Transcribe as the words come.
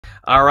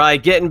All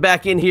right, getting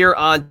back in here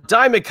on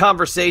Diamond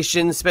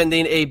Conversation,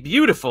 spending a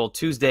beautiful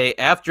Tuesday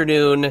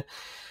afternoon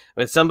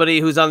with somebody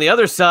who's on the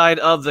other side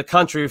of the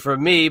country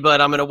from me,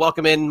 but I'm going to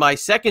welcome in my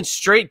second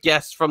straight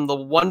guest from the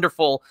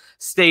wonderful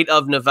state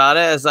of Nevada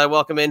as I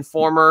welcome in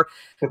former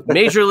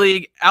Major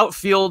League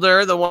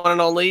outfielder, the one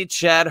and only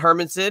Chad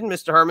Hermansen.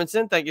 Mr.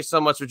 Hermansen, thank you so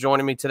much for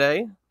joining me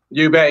today.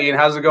 You bet, Ian.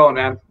 How's it going,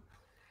 man?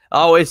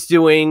 Oh, it's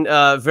doing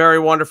very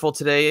wonderful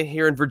today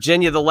here in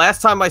Virginia. The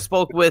last time I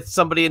spoke with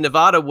somebody in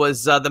Nevada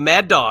was the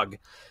Mad Dog,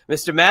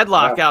 Mr.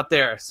 Madlock out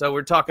there. So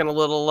we're talking a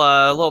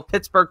little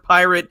Pittsburgh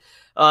Pirate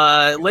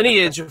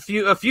lineage,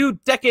 a few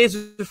decades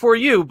before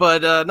you,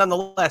 but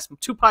nonetheless,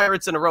 two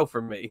Pirates in a row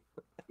for me.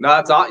 No,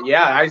 it's all,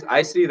 yeah.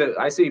 I see that.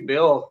 I see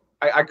Bill.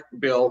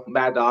 Bill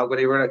Mad Dog,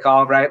 whatever you want to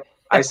call him, right?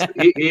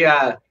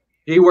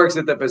 He works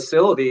at the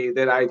facility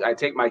that I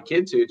take my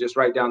kid to, just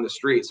right down the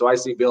street. So I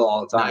see Bill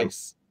all the time.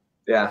 Nice.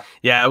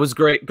 Yeah, it was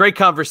great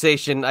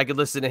conversation. I could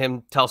listen to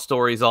him tell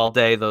stories all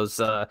day, those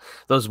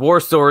war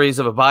stories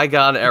of a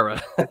bygone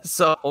era.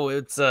 So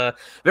it's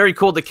very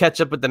cool to catch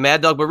up with the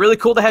Mad Dog, but really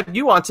cool to have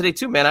you on today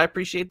too, man. I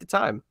appreciate the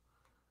time.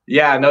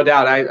 Yeah, no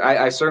doubt.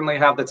 I certainly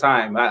have the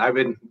time. I've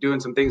been doing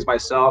some things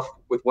myself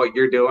with what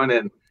you're doing,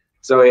 and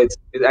so I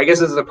guess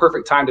this is a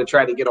perfect time to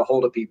try to get a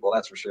hold of people.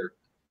 That's for sure.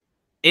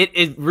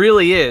 It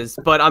really is,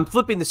 but I'm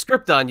flipping the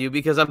script on you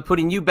because I'm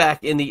putting you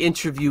back in the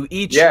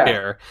interviewee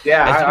chair.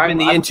 Yeah, I'm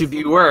the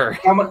interviewer.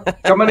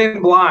 Coming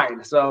in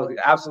blind, so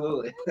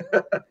absolutely.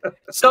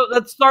 So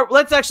let's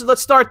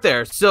start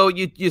there. So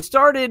you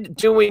started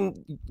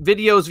doing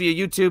videos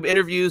via YouTube,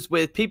 interviews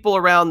with people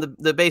around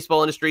the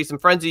baseball industry, some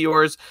friends of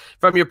yours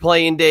from your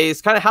playing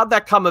days. Kind of how'd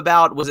that come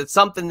about? Was it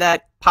something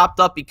that popped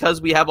up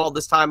because we have all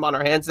this time on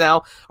our hands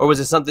now, or was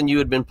it something you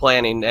had been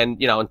planning? And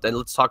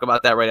let's talk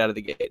about that right out of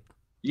the gate.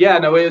 Yeah,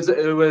 no,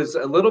 it was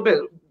a little bit.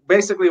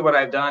 Basically, what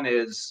I've done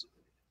is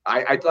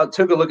I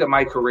took a look at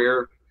my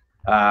career.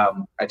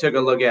 I took a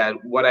look at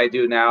what I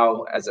do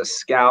now as a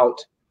scout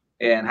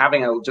and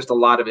having just a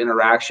lot of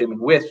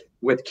interaction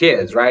with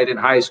kids, right, in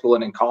high school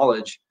and in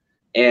college.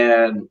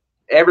 And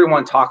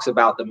everyone talks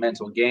about the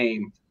mental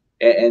game,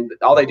 and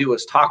all they do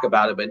is talk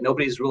about it, but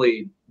nobody's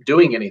really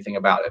doing anything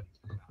about it.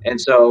 And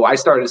so I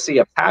started to see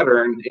a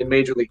pattern in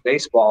Major League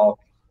Baseball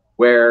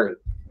where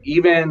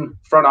even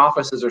front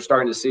offices are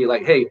starting to see,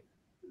 like, hey,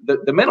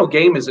 the mental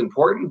game is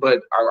important,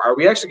 but are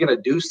we actually going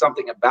to do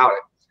something about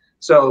it?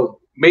 So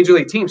Major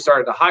League teams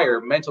started to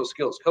hire mental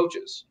skills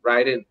coaches,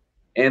 right?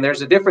 And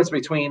there's a difference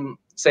between,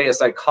 say, a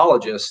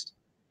psychologist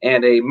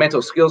and a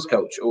mental skills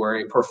coach or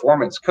a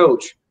performance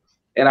coach.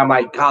 And I'm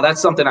like, God,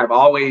 that's something I've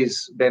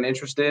always been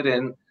interested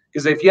in,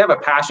 because if you have a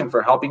passion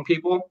for helping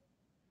people,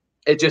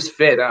 it just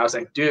fit. And I was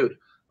like, dude,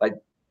 like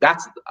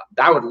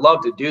I would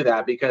love to do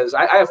that, because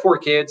I have 4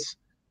 kids.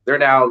 They're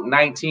now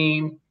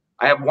 19.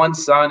 I have one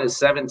son is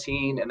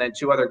 17, and then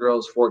 2 other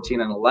girls,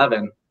 14 and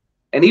 11.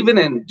 And even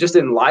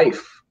in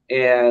life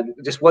and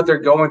just what they're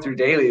going through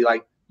daily,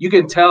 like, you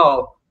can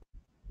tell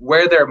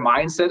where their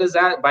mindset is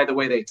at by the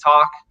way they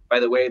talk, by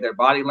the way their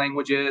body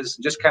language is,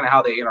 just kind of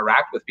how they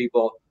interact with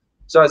people.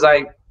 So I was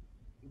like,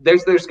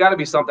 there's got to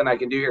be something I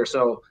can do here.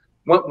 So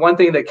one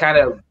thing that kind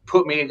of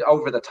put me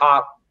over the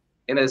top,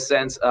 in a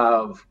sense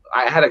of,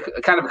 I had a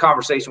kind of a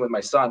conversation with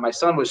my son. My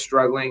son was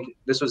struggling.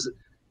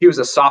 He was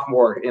a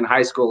sophomore in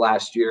high school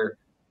last year,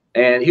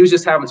 and he was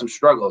just having some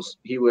struggles.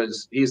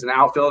 He's an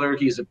outfielder.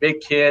 He's a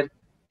big kid.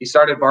 He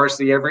started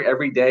varsity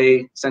every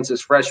day since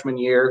his freshman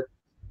year,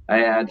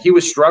 and he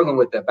was struggling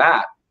with the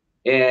bat.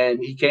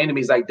 And he came to me.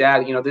 He's like,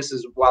 Dad, this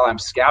is while I'm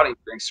scouting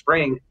during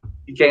spring.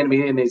 He came to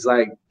me and he's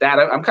like, Dad,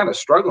 I'm kind of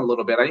struggling a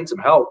little bit. I need some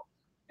help.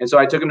 And so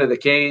I took him to the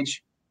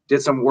cage,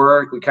 did some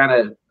work.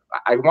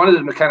 I wanted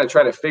him to kind of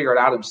try to figure it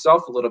out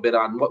himself a little bit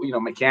on what,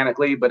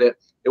 mechanically, but it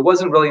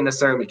wasn't really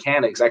necessarily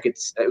mechanics.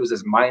 It was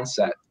his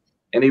mindset,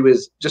 and he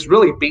was just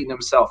really beating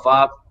himself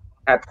up,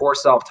 had poor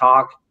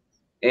self-talk,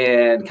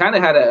 and kind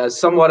of had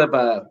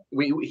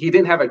he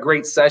didn't have a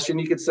great session,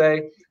 you could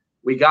say.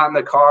 We got in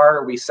the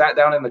car, we sat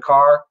down in the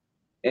car,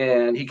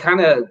 and he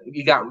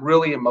got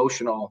really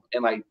emotional,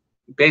 and like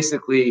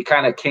basically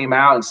kind of came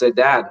out and said,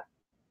 Dad,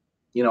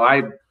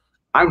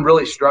 I'm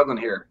really struggling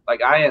here.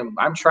 Like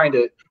I'm trying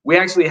to, we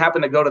actually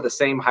happen to go to the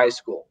same high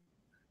school.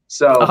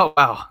 So oh,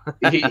 wow.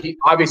 he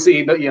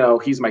obviously,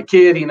 he's my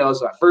kid. He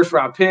knows a first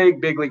round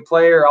pick, big league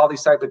player, all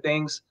these type of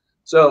things.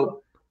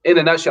 So in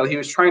a nutshell, he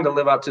was trying to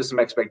live up to some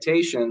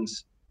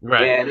expectations,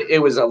 right? And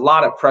it was a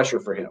lot of pressure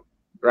for him.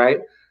 Right.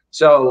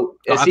 So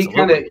as he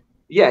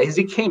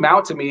came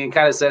out to me and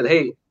kind of said,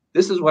 hey,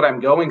 this is what I'm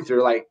going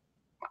through. Like,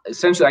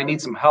 essentially I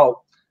need some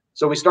help.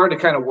 So we started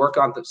to kind of work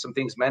on some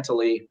things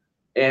mentally.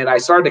 And I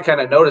started to kind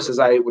of notice, as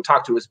I would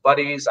talk to his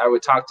buddies, I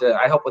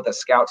help with a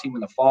scout team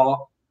in the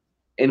fall.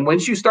 And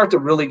once you start to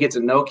really get to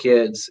know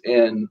kids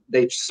and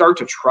they start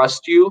to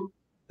trust you,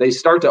 they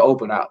start to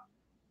open up,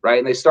 right?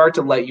 And they start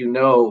to let you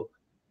know,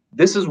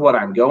 this is what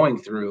I'm going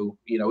through.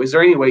 Is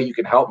there any way you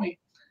can help me?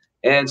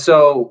 And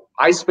so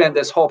I spent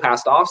this whole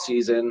past off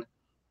season,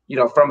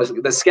 from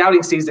the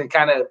scouting season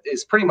kind of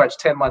is pretty much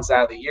 10 months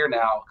out of the year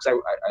now, because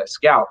I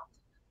scout.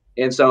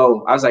 And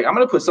so I was like, I'm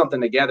going to put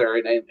something together.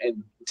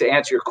 And to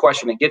answer your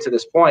question and get to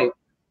this point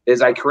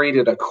is I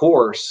created a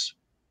course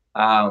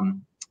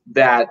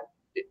that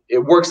it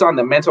works on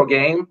the mental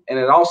game, and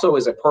it also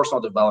is a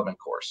personal development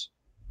course.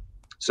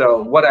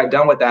 So what I've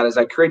done with that is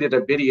I created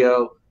a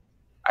video.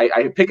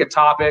 I pick a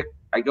topic,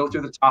 I go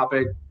through the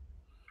topic,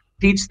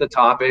 teach the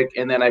topic,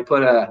 and then I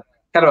put a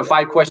kind of a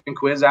 5-question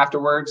quiz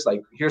afterwards.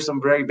 Like, here's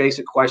some very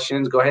basic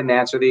questions. Go ahead and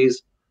answer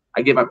these.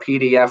 I give them a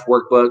PDF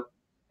workbook,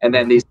 and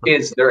then these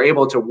kids, they're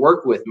able to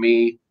work with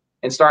me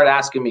and start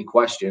asking me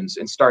questions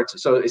and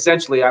so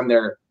essentially I'm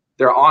their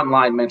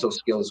online mental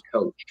skills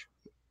coach.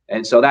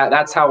 And so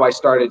that's how I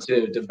started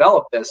to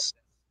develop this.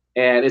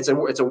 And it's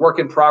a work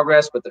in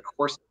progress, but the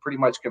course is pretty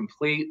much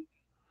complete.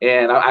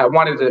 And I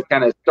wanted to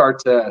kind of start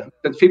to,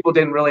 because people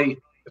didn't really,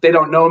 if they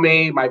don't know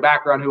me, my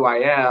background, who I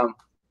am,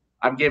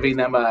 I'm giving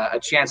them a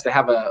chance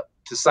to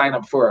sign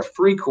up for a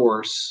free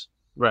course.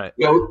 Right.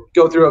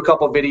 Go through a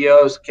couple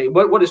videos. Okay,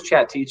 what is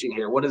Chad teaching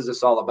here? What is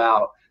this all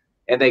about?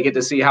 And they get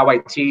to see how I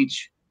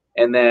teach.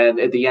 And then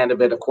at the end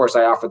of it, of course,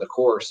 I offer the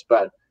course.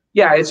 But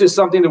yeah, it's just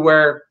something to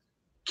where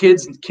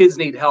kids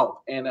need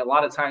help. And a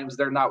lot of times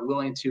they're not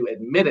willing to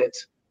admit it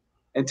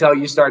until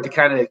you start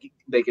to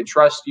they can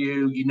trust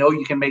you,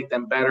 you can make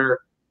them better.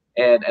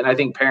 And I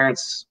think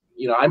parents,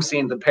 I'm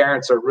seeing the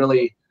parents are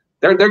really,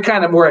 they're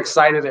kind of more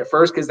excited at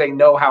first because they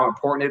know how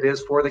important it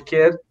is for the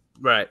kid.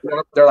 Right.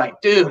 They're like,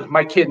 dude,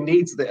 my kid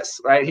needs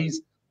this, right?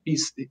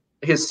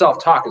 His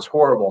self-talk is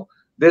horrible.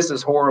 This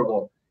is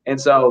horrible. And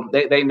so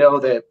they know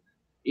that,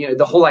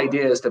 the whole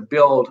idea is to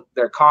build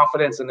their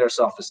confidence and their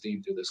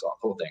self-esteem through this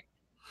whole thing.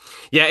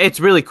 Yeah, it's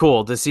really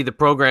cool to see the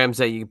programs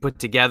that you put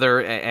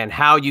together and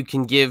how you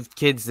can give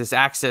kids this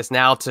access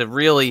now to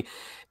really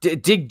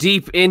dig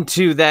deep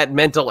into that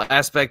mental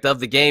aspect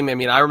of the game. I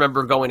mean, I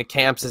remember going to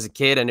camps as a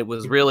kid, and it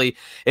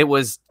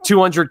was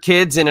 200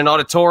 kids in an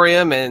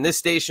auditorium, and this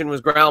station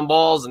was ground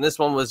balls, and this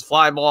one was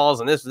fly balls,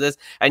 and this,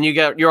 and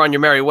you're on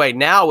your merry way.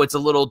 Now it's a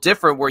little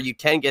different where you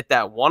can get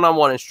that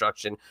one-on-one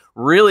instruction,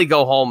 really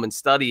go home and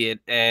study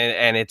it,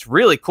 and it's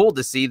really cool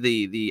to see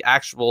the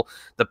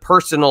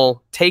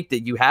personal take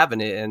that you have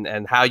in it,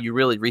 and how you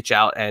really reach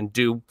out and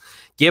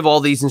give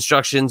all these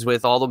instructions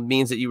with all the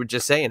means that you were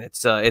just saying.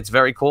 It's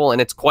very cool, and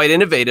it's quite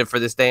innovative for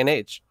this day and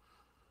age.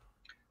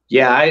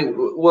 Yeah,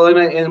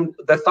 and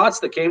the thoughts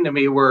that came to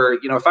me were,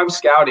 if I'm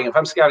scouting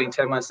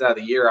 10 months out of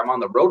the year, I'm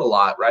on the road a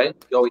lot, right?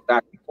 Going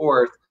back and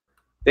forth.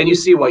 Then you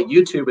see what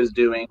YouTube is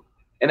doing.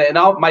 And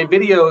all my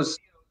videos,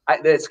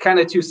 it's kind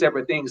of two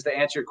separate things. To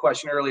answer your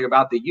question earlier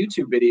about the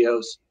YouTube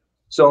videos.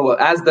 So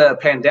as the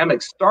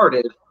pandemic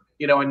started,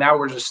 and now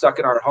we're just stuck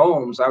in our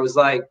homes, I was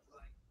like,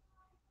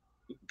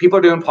 people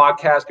are doing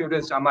podcasts, people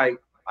doing this. I'm like,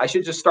 I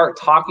should just start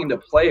talking to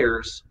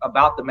players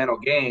about the mental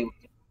game.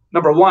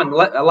 Number one,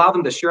 allow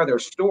them to share their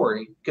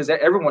story, because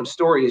everyone's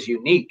story is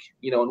unique,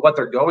 and what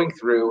they're going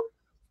through.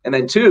 And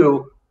then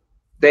two,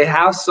 they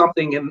have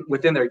something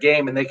within their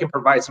game, and they can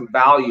provide some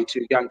value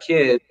to young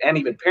kids and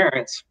even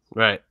parents,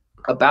 right,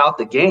 about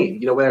the game.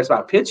 Whether it's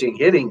about pitching,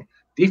 hitting,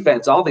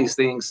 defense, all these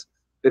things.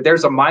 That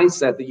there's a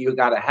mindset that you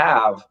got to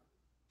have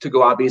to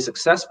go out and be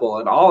successful,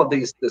 and all of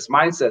this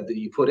mindset that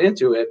you put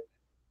into it.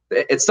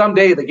 It's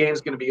someday the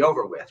game's going to be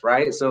over with,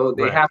 right? So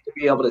they have to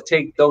be able to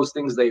take those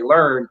things they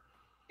learn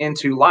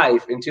into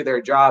life, into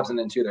their jobs, and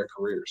into their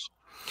careers.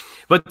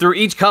 But through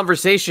each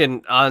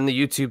conversation on the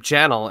YouTube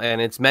channel,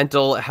 and it's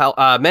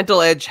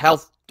MentalEdge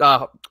health.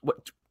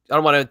 I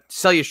don't want to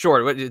sell you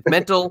short. It's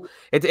mental.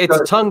 It's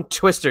a tongue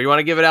twister. You want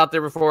to give it out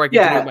there before I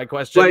continue with my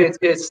question?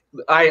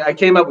 But I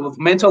came up with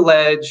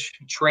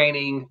MentalEdge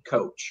training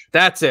coach.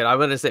 That's it. I'm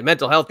going to say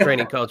mental health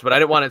training coach, but I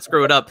didn't want to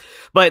screw it up.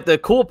 But the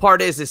cool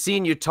part is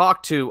seeing you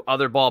talk to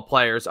other ball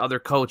players, other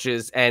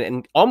coaches,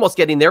 and almost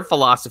getting their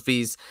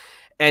philosophies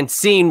and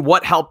seeing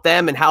what helped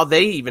them and how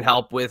they even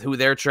help with who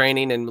they're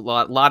training. And a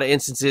lot of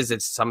instances,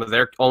 it's some of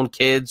their own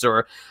kids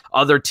or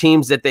other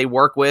teams that they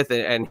work with,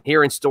 and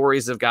hearing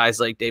stories of guys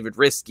like David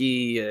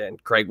Risky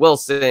and Craig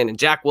Wilson and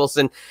Jack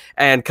Wilson,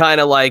 and kind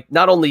of like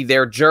not only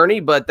their journey,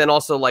 but then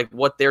also like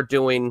what they're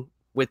doing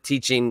with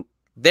teaching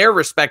their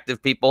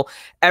respective people.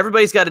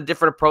 Everybody's got a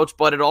different approach,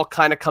 but it all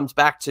kind of comes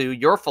back to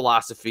your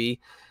philosophy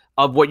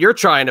of what you're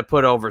trying to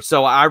put over.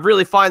 So I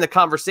really find the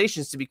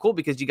conversations to be cool,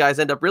 because you guys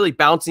end up really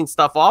bouncing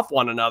stuff off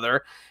one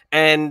another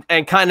and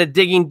kind of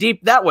digging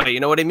deep that way. You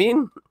know what I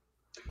mean?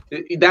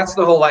 That's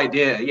the whole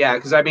idea. Yeah.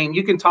 Because I mean,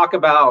 you can talk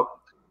about,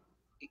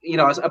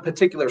 a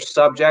particular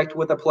subject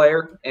with a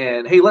player,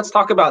 and hey, let's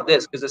talk about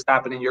this because this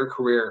happened in your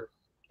career,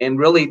 and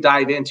really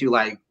dive into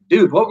like,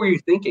 dude, what were you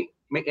thinking?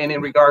 And in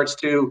regards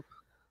to,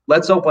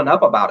 let's open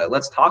up about it.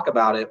 Let's talk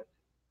about it,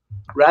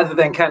 rather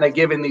than kind of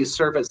giving these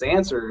surface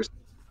answers.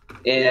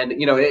 And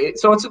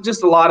so it's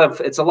just a lot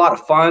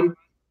of fun.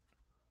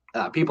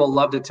 People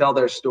love to tell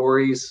their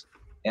stories,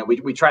 and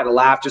we try to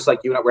laugh, just like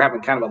we're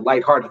having kind of a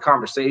lighthearted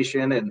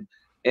conversation,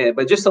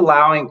 but just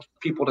allowing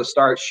people to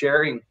start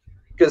sharing,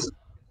 because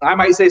I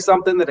might say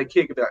something that a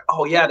kid could be like,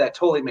 oh yeah, that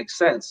totally makes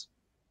sense.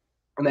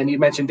 And then you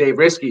mentioned Dave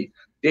Risky.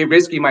 Dave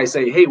Risky might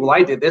say, hey, well,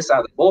 I did this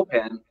out of the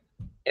bullpen,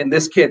 and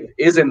this kid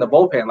is in the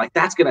bullpen, like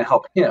that's going to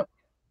help him.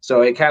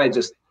 So it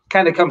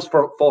kind of comes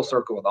full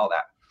circle with all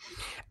that.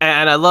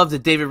 And I love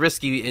that David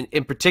Riske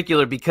in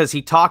particular, because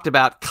he talked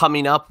about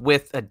coming up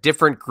with a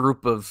different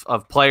group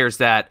of players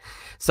that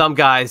some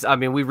guys, I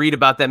mean, we read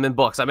about them in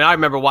books. I mean, I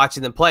remember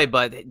watching them play,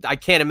 but I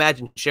can't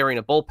imagine sharing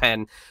a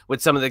bullpen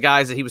with some of the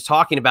guys that he was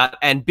talking about,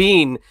 and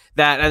being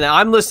that, and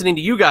I'm listening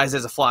to you guys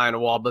as a fly on the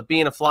wall, but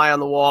being a fly on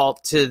the wall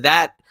to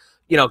that,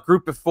 you know,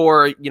 group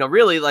before, you know,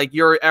 really like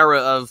your era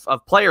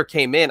of player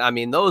came in. I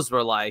mean, those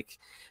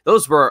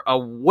were a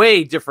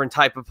way different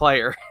type of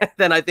player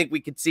than I think we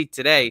could see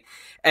today.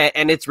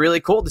 And it's really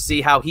cool to see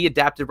how he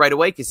adapted right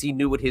away, because he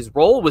knew what his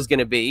role was going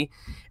to be,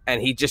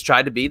 and he just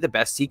tried to be the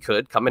best he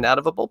could coming out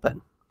of a bullpen.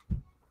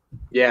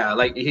 Yeah,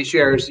 like he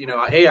shares, you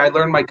know, hey, I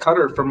learned my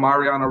cutter from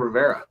Mariano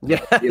Rivera.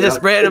 Yeah,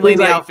 just randomly in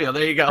the outfield.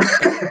 There you go.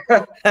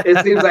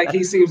 It seems like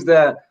he seems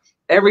to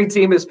 – every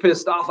team is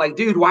pissed off. Like,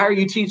 dude, why are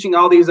you teaching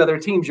all these other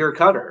teams your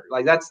cutter?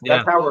 Like, that's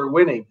how we're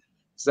winning.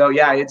 So,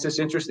 yeah, it's just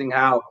interesting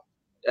how –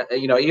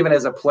 you know, even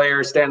as a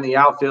player standing in the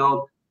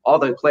outfield, all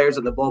the players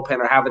in the bullpen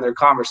are having their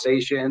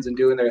conversations and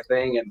doing their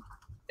thing.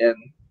 And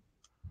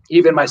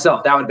even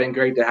myself, that would have been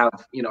great to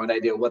have, you know, an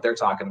idea of what they're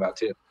talking about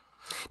too.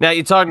 Now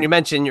you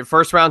mentioned your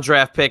first round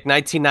draft pick,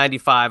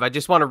 1995. I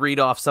just want to read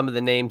off some of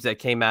the names that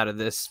came out of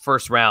this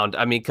first round.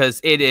 I mean, because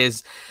it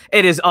is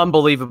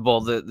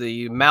unbelievable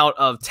the amount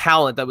of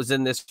talent that was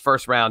in this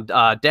first round.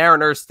 Darren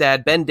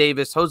Erstad, Ben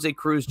Davis, Jose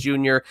Cruz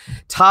Jr.,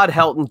 Todd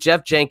Helton,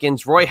 Jeff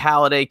Jenkins, Roy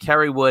Halladay,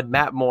 Kerry Wood,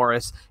 Matt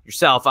Morris,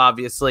 yourself,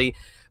 obviously.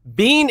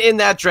 Being in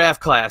that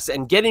draft class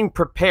and getting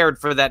prepared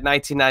for that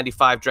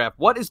 1995 draft,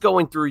 what is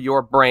going through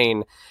your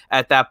brain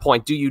at that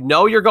point? Do you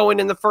know you're going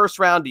in the first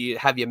round?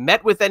 Have you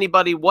met with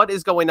anybody? What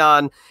is going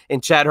on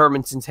in Chad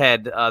Hermansen's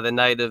head the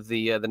night of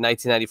the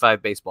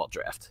 1995 baseball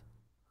draft?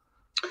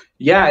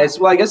 Yeah,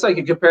 I guess I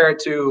could compare it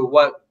to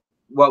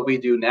what we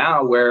do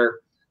now, where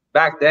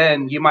back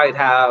then you might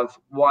have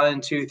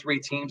 1, 2, 3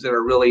 teams that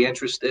are really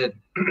interested,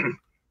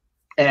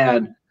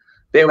 and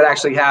they would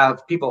actually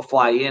have people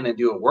fly in and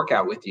do a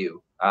workout with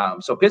you.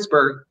 So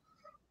Pittsburgh,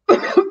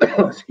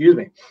 excuse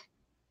me,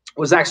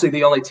 was actually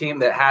the only team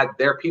that had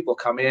their people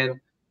come in.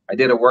 I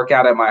did a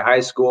workout at my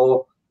high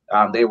school.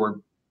 They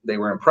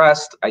were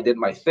impressed. I did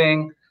my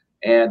thing,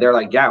 and they're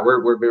like, "Yeah,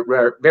 we're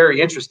very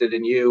interested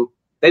in you."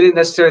 They didn't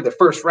necessarily the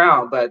first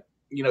round, but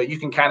you know, you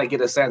can kind of get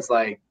a sense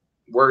like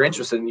we're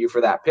interested in you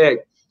for that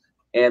pick.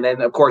 And then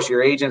of course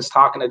your agents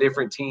talking to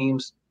different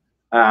teams.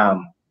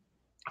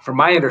 From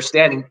my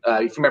understanding,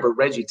 if you remember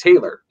Reggie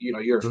Taylor, you know,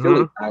 you're a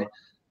Philly guy.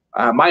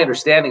 My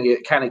understanding,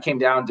 it kind of came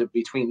down to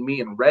between me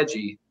and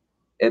Reggie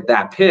at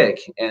that pick.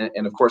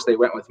 And of course they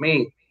went with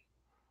me,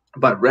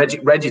 but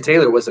Reggie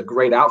Taylor was a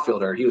great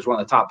outfielder. He was one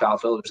of the top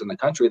outfielders in the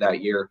country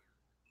that year.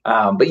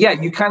 But yeah,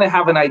 you kind of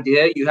have an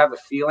idea, you have a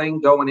feeling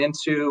going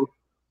into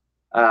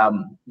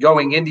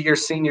your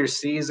senior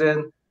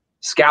season.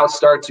 Scouts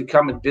start to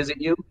come and visit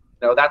you.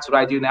 You know, that's what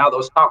I do now.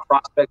 Those top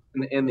prospects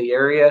in the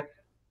area,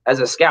 as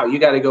a scout, you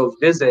got to go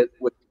visit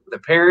with the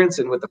parents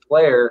and with the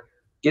player,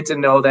 get to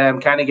know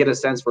them, kind of get a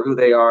sense for who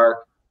they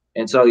are.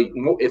 And so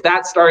if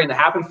that's starting to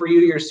happen for you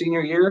your senior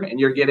year and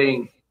you're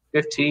getting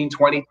 15,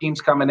 20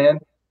 teams coming in,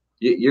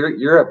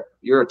 you're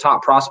a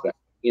top prospect,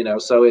 you know?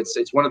 So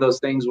it's one of those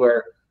things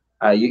where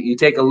you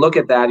take a look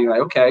at that and you're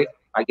like, okay,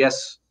 I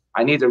guess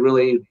I need to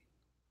really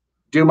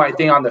do my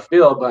thing on the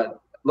field, but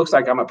it looks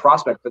like I'm a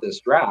prospect for this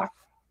draft.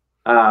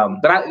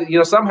 But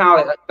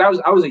somehow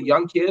I was a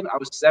young kid. I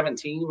was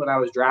 17 when I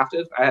was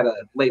drafted. I had a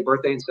late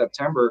birthday in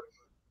September.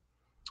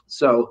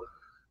 So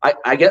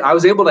I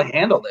was able to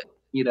handle it,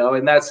 you know,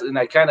 and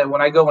I kind of,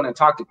 when I go in and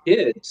talk to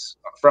kids,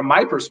 from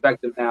my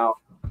perspective now,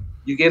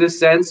 you get a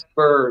sense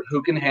for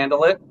who can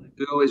handle it,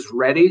 who is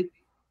ready.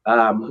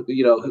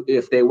 You know,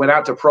 if they went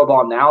out to pro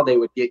ball now, they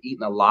would get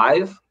eaten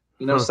alive,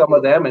 you know, some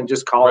of them, and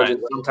just college is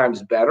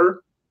sometimes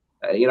better,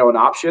 you know, an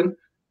option.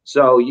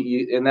 So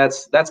and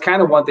that's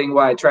kind of one thing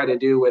what I try to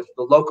do with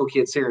the local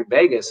kids here in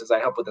Vegas, as I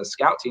help with the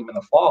scout team in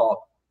the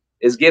fall,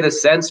 is get a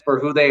sense for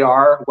who they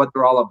are, what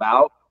they're all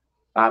about.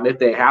 If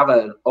they have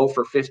a 0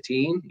 for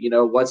 15, you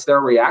know, what's their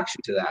reaction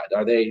to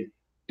that?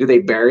 Do they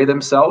bury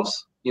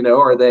themselves? You know,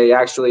 or are they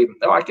actually,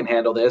 I can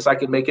handle this. I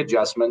can make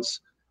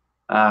adjustments.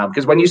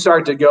 Because when you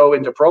start to go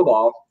into pro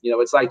ball, you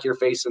know, it's like you're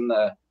facing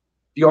if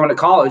you go into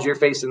college, you're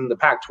facing the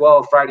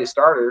Pac-12 Friday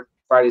starter,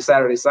 Friday,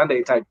 Saturday,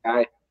 Sunday type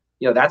guy.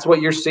 You know, that's what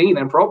you're seeing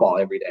in pro ball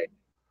every day.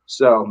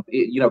 So,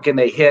 you know, can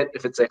they hit?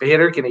 If it's a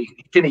hitter, can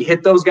he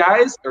hit those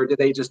guys, or do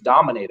they just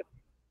dominate them?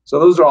 So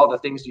those are all the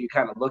things you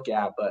kind of look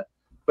at.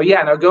 But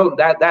yeah, no,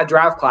 that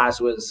draft class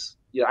was,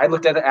 you know, I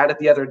looked at it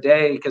the other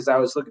day because I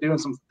was doing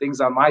some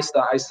things on my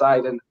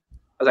side, and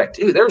I was like,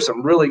 dude, there were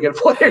some really good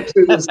players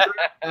in this.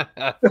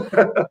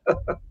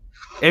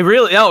 It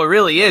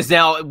really is.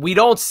 Now, we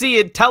don't see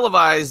it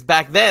televised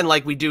back then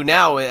like we do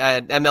now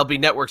at MLB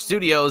Network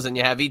Studios, and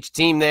you have each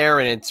team there,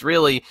 and it's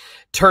really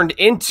turned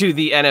into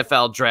the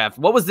NFL draft.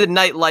 What was the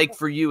night like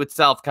for you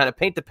itself? Kind of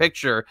paint the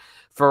picture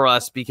for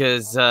us,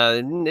 because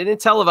they didn't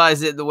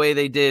televise it the way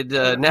they did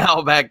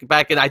now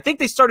back in, I think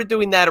they started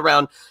doing that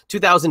around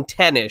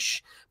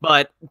 2010-ish,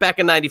 but back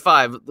in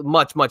 95,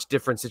 much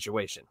different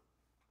situation.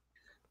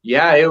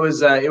 Yeah, it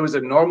was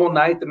a normal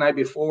night the night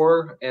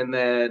before, and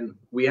then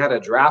we had a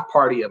draft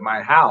party at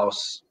my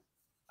house.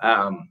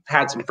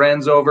 Had some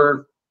friends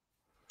over.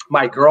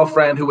 My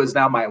girlfriend, who is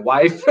now my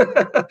wife,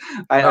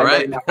 I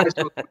met in high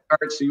school,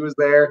 she was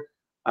there.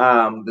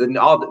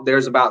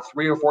 There's about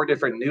 3 or 4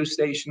 different news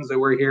stations that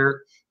were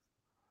here,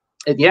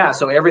 and yeah,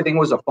 so everything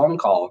was a phone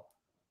call.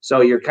 So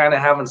you're kind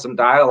of having some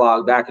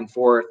dialogue back and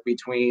forth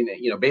between,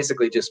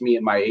 basically just me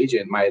and my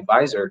agent, my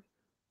advisor,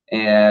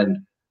 and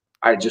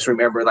I just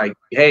remember like,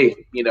 hey,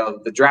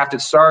 the draft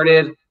had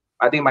started.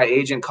 I think my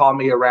agent called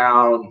me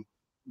around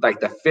like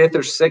the 5th or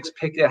 6th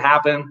pick that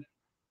happened.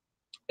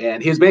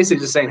 And he was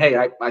basically just saying, hey,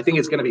 I think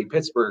it's going to be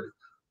Pittsburgh.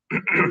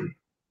 And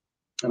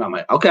I'm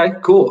like, okay,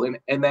 cool.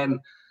 And then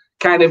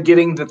kind of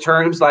getting the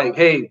terms like,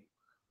 hey,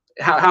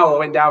 how it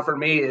went down for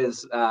me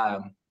is,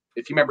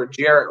 if you remember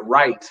Jarrett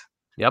Wright.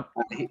 Yep.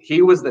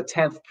 He was the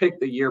 10th pick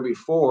the year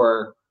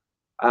before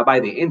by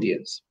the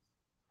Indians.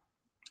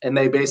 And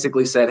they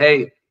basically said,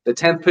 hey, the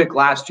 10th pick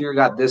last year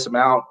got this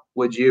amount.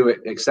 Would you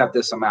accept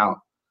this amount?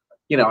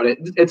 And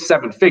it's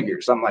 7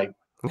 figures. I'm like,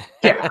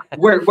 yeah,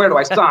 where do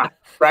I sign?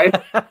 Right?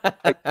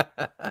 Like,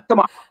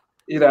 come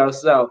on.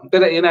 So,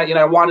 but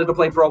I wanted to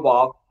play pro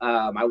ball.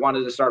 I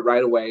wanted to start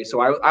right away.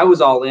 So I was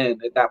all in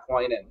at that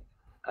point.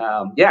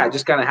 And it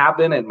just kind of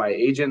happened. And my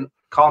agent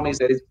called me,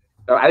 said,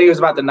 I think it was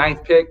about the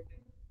 9th pick.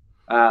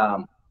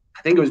 I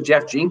think it was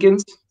Jeff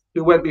Jenkins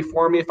who went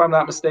before me, if I'm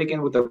not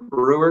mistaken, with the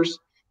Brewers.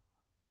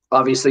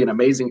 Obviously an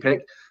amazing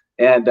pick.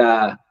 And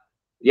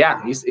he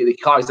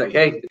called, he's like,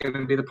 hey, they're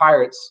going to be the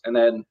Pirates. And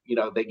then,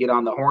 they get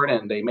on the horn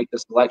and they make the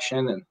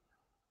selection,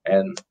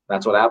 and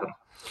that's what happened.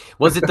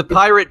 Was it the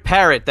Pirate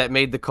Parrot that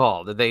made the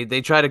call? Did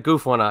they try to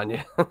goof one on you?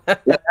 Yeah,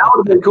 that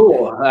would have been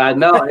cool.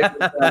 No, it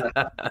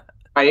was,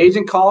 my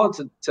agent called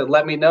to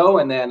let me know.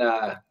 And then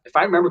if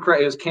I remember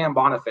correctly, it was Cam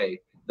Bonifay,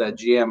 the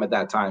GM at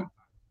that time,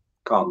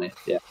 called me.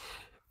 Yeah.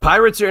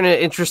 Pirates are in an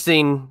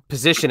interesting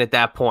position at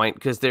that point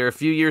because they're a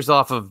few years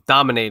off of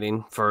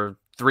dominating for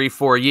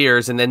 3-4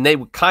 years, and then they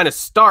would kind of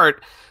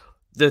start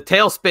the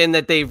tailspin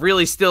that they've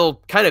really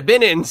still kind of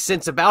been in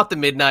since about the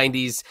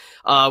mid-90s,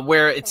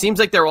 where it seems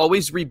like they're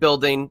always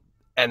rebuilding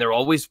and they're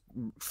always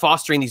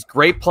fostering these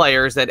great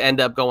players that end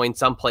up going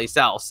someplace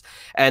else.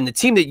 And the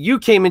team that you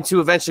came into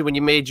eventually when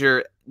you made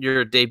your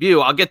debut,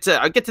 I'll get to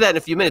that in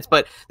a few minutes,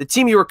 but the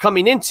team you were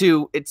coming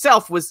into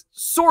itself was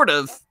sort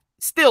of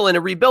still in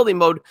a rebuilding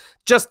mode,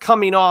 just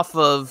coming off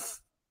of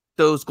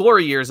those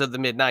glory years of the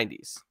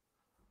mid-90s.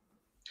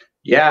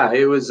 Yeah,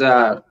 it was,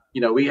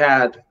 we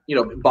had,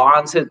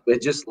 Bonds had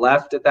just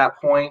left at that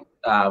point.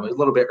 A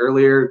little bit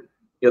earlier,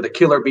 the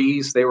Killer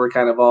Bees, they were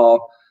kind of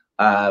all,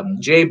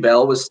 Jay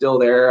Bell was still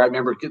there. I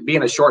remember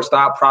being a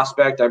shortstop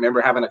prospect. I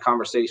remember having a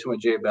conversation with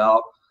Jay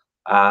Bell.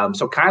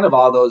 So kind of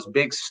all those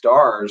big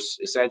stars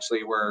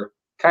essentially were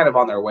kind of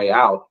on their way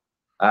out.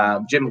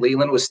 Jim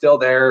Leland was still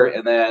there.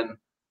 And then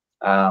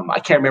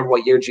I can't remember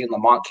what year Gene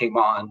Lamont came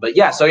on. But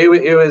yeah, so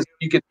it was,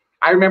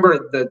 I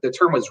remember the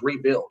term was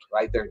rebuild,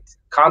 right? They're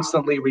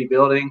constantly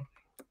rebuilding.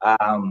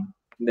 And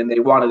then they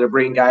wanted to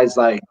bring guys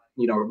like,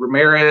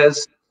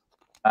 Ramirez,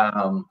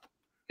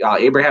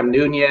 Abraham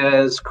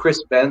Nunez,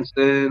 Chris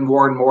Benson,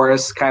 Warren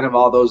Morris, kind of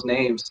all those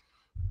names.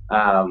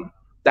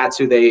 That's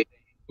who they,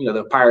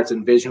 the Pirates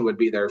envisioned would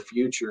be their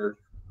future.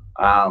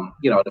 And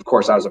of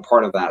course I was a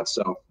part of that.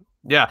 So.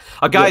 Yeah,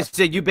 a guy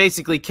that you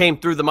basically came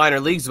through the minor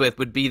leagues with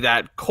would be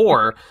that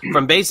core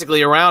from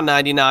basically around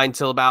 99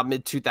 till about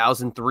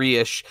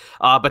mid-2003-ish.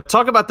 But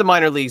talk about the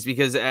minor leagues,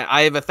 because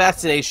I have a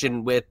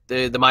fascination with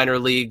the minor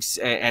leagues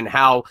and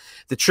how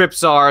the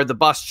trips are, the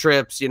bus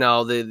trips,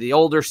 the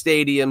older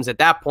stadiums at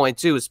that point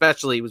too,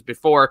 especially. It was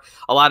before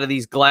a lot of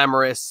these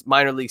glamorous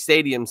minor league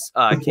stadiums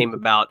came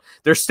about.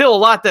 There's still a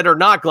lot that are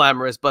not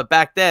glamorous, but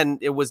back then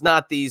it was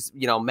not these,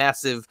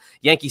 massive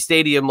Yankee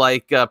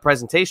Stadium-like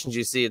presentations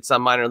you see at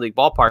some minor league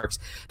ballparks.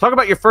 Talk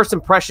about your first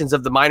impressions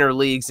of the minor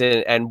leagues,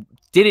 and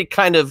did it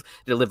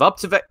live up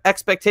to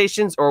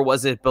expectations, or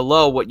was it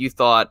below what you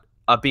thought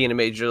being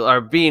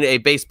a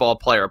baseball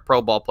player, a pro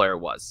ball player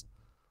was?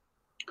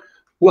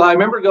 Well, I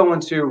remember going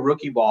to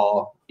rookie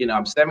ball.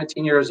 I'm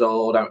 17 years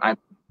old. I'm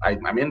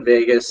in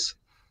Vegas.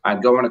 I'm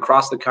going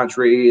across the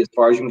country as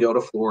far as you can go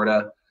to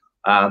Florida.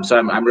 So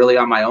I'm really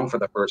on my own for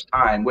the first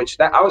time, which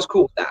I was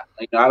cool with that.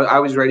 I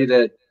was ready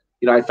to,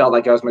 I felt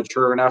like I was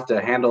mature enough to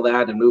handle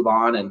that and move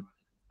on. And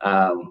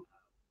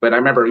but I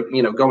remember,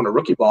 going to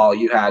rookie ball,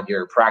 you had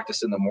your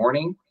practice in the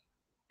morning,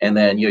 and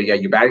then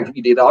you batting,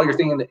 you did all your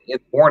thing in the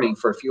morning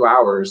for a few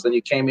hours. Then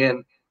you came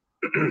in,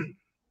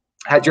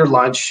 had your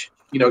lunch,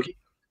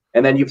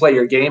 and then you play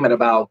your game at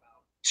about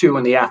 2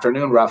 in the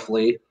afternoon,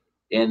 roughly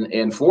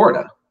in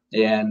Florida.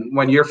 And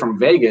when you're from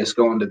Vegas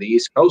going to the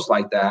East Coast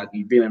like that,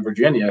 you being in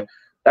Virginia,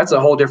 that's a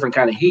whole different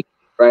kind of heat,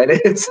 right?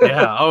 It's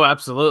Yeah. Oh,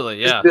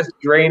 absolutely. Yeah. It's just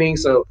draining.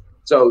 So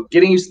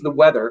getting used to the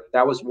weather,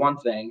 that was one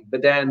thing.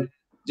 But then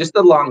just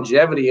the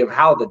longevity of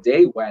how the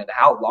day went,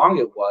 how long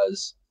it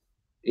was,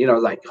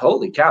 like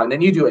holy cow. And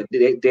then you do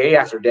it day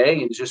after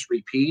day and just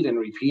repeat and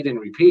repeat and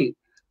repeat.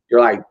 You're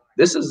like,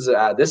 this is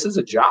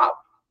a job.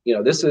 It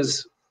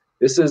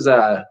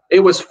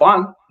was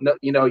fun.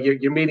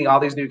 You're meeting all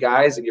these new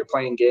guys and you're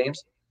playing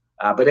games,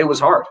 but it was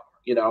hard,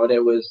 and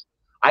it was,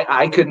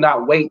 I could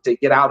not wait to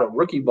get out of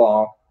rookie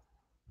ball.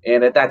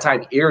 And at that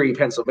time, Erie,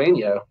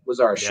 Pennsylvania was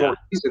our short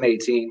season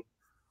 18.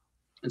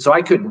 And so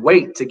I couldn't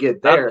wait to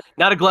get there.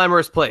 Not a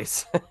glamorous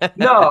place.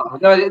 No.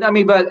 I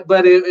mean, but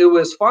it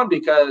was fun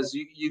because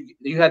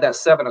you had that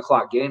 7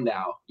 o'clock game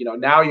now.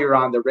 Now you're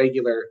on the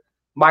regular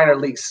minor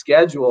league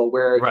schedule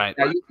where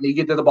now you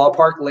get to the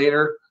ballpark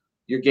later.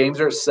 Your games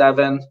are at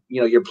 7.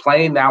 You're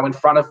playing now in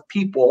front of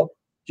people,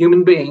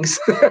 human beings.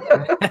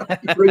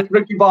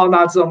 Rookie ball,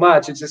 not so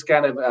much. It's just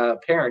kind of a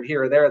parent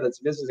here or there that's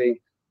visiting.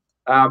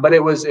 But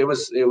it was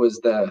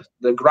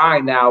the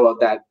grind now of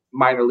that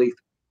minor league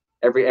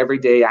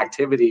everyday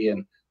activity.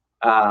 And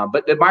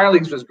but the minor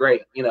leagues was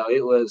great.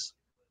 It was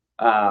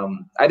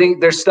I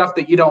think there's stuff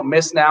that you don't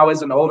miss now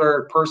as an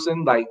older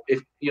person. Like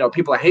if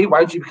people are, hey, why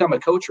did you become a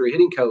coach or a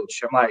hitting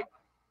coach? I'm like,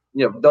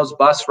 those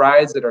bus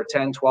rides that are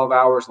 10, 12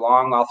 hours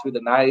long all through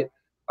the night,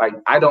 like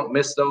I don't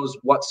miss those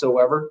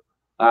whatsoever.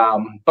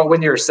 But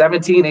when you're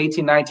 17,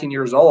 18, 19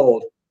 years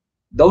old,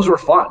 those were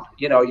fun.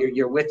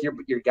 You're with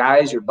your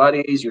guys, your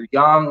buddies, you're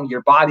young,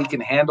 your body can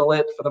handle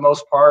it for the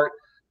most part.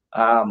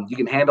 You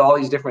can handle all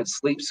these different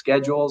sleep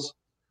schedules.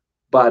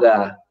 But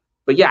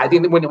yeah, I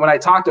think that when I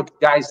talk to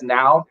guys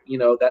now,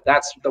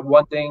 that's the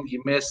one thing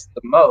you miss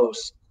the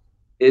most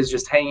is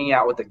just hanging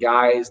out with the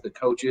guys, the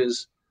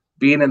coaches,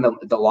 being in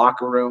the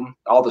locker room,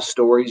 all the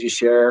stories you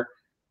share.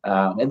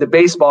 And the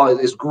baseball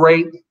is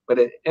great, but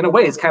in a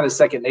way it's kind of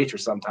second nature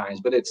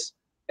sometimes, but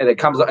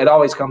it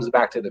always comes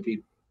back to the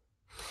people.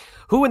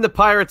 Who in the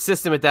Pirates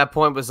system at that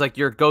point was like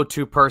your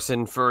go-to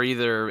person for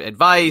either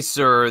advice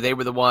or they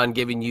were the one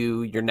giving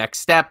you your next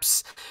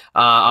steps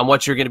on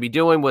what you're going to be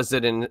doing? Was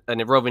it an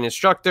roving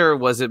instructor?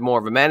 Was it more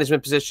of a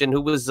management position?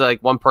 Who was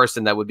like one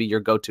person that would be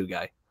your go-to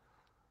guy?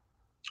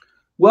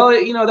 Well,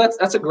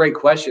 that's a great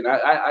question.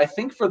 I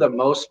think for the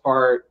most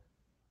part,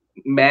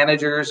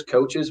 managers,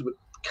 coaches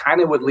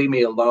would leave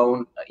me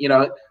alone.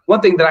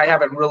 One thing that I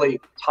haven't really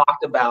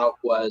talked about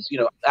was,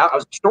 I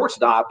was a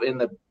shortstop in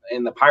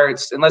the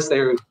Pirates, unless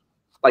they're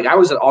like, I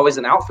was always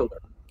an outfielder,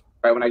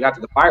 right, when I got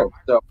to the Pirates.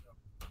 So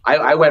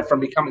I went from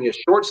becoming a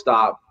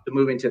shortstop to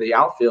moving to the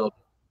outfield.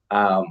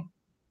 On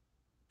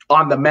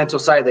the mental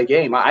side of the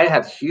game, I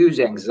had huge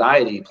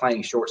anxiety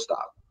playing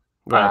shortstop.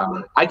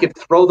 Right. I could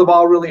throw the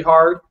ball really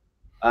hard.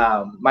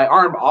 My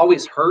arm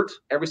always hurt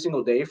every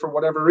single day for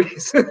whatever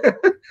reason.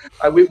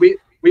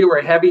 We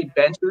were heavy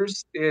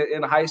benchers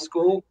in high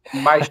school.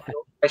 My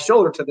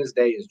shoulder to this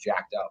day is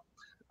jacked up.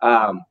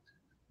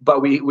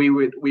 But we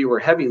were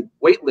heavy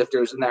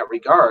weightlifters in that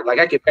regard. Like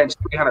I could bench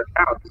 300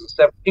 pounds as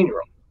a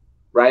 17-year-old,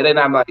 right? And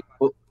I'm like,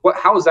 well,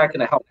 how is that going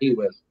to help me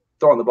with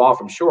throwing the ball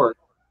from short?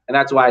 And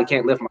that's why I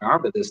can't lift my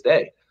arm to this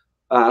day.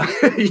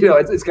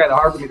 It's kind of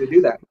hard for me to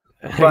do that.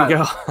 There you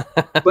go.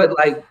 But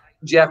like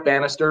Jeff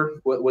Bannister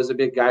was a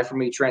big guy for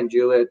me. Trent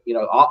Jewett,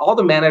 all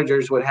the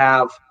managers would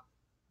have.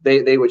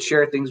 They would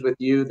share things with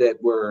you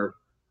that were,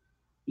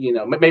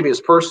 maybe it's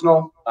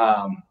personal,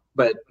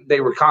 but they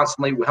were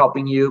constantly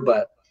helping you.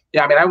 But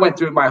yeah, I mean, I went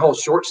through my whole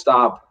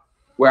shortstop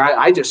where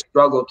I just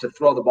struggled to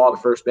throw the ball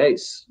to first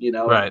base,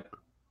 Right.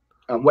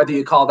 Whether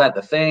you call that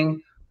the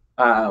thing,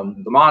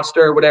 the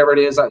monster, whatever it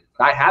is,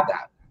 I had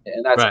that.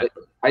 And that's right.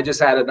 I just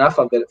had enough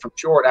of it from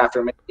short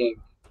after making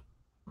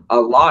a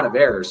lot of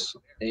errors,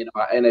 and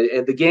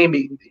the game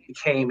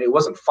became, it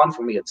wasn't fun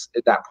for me at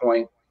that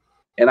point.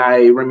 And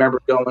I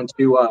remember going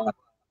to,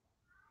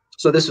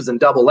 so this was in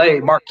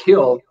Double-A, Mark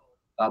Hill,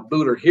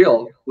 Booter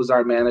Hill was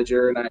our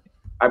manager. And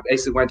I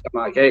basically went to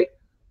him like, hey,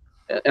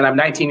 and I'm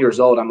 19 years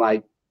old. I'm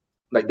like,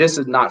 this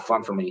is not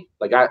fun for me.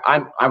 Like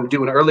I'm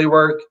doing early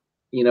work,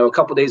 a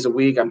couple days a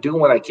week. I'm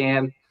doing what I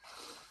can.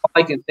 All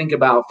I can think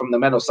about from the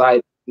mental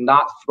side,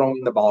 not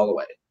throwing the ball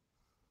away.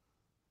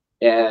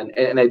 And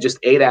it just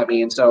ate at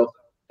me. And so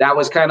that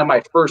was kind of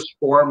my first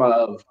form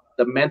of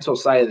the mental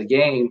side of the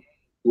game,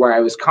 where I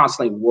was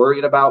constantly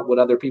worried about what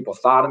other people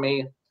thought of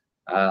me,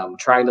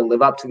 trying to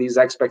live up to these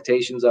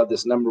expectations of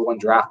this #1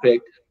 draft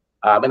pick.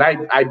 And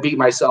I beat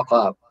myself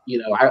up.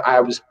 I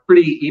was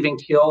pretty even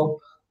kill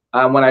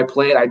when I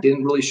played. I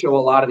didn't really show a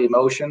lot of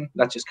emotion.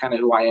 That's just kind of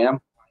who I am.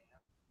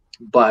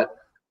 But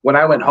when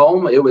I went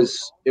home, it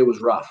was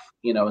rough,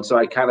 and so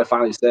I kind of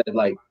finally said,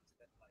 like,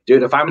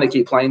 dude, if I'm going to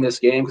keep playing this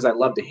game, because I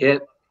love to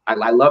hit,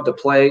 I love to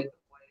play,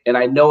 and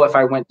I know if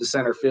I went to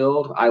center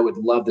field, I would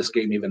love this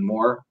game even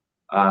more.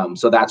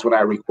 So that's what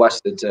I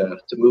requested to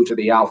move to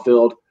the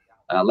outfield.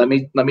 Let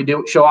me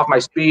show off my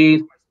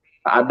speed.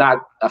 I'm not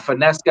a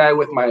finesse guy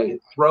with my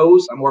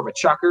throws. I'm more of a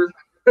chucker.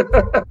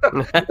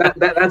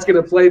 That's going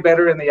to play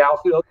better in the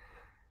outfield.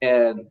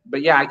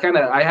 But yeah,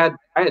 I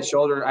had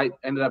shoulder. I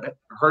ended up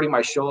hurting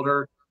my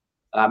shoulder.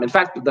 In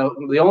fact,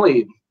 the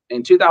only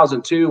in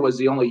 2002 was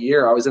the only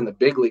year I was in the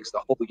big leagues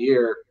the whole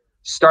year.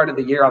 Started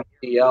the year on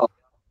the DL.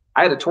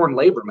 I had a torn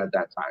labrum at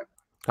that time.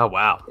 Oh,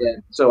 wow.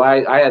 And so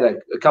I had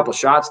a couple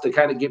shots to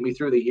kind of get me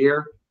through the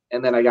year,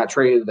 and then I got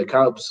traded to the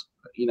Cubs.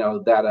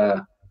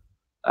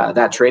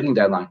 That trading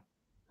deadline.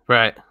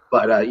 Right.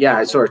 But yeah,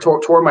 I sort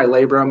of tore my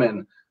labrum,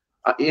 and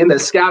in the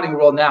scouting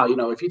world now,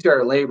 if you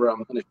tear a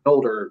labrum in the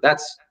shoulder,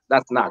 that's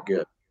not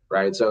good,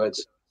 right? So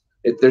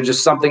there's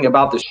just something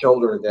about the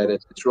shoulder that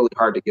it's really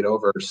hard to get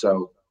over.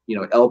 So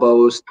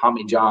elbows,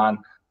 Tommy John,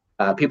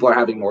 people are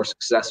having more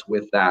success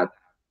with that.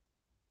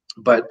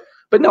 But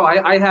no,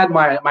 I had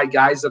my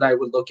guys that I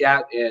would look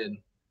at,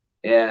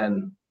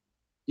 and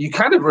you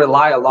kind of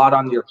rely a lot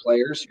on your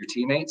players, your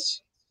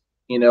teammates,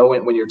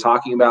 when you're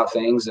talking about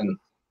things, and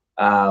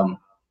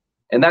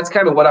that's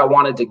kind of what I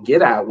wanted to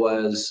get at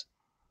was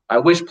I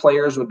wish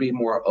players would be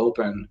more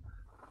open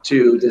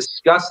to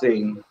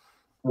discussing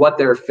what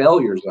their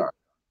failures are.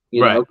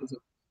 Right.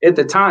 At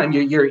the time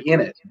you're in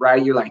it,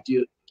 right? You're like,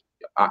 dude,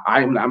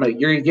 you're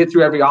gonna get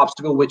through every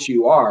obstacle, which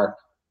you are,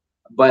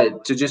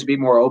 but to just be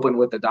more open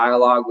with the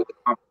dialogue, with the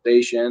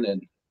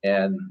conversation,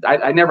 and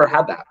I never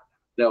had that,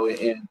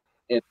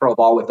 in pro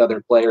ball with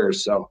other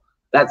players. So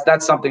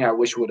that's something I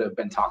wish would have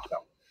been talked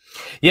about.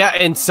 Yeah,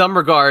 in some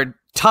regard,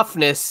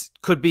 toughness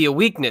could be a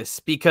weakness,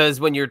 because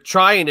when you're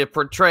trying to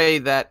portray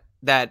that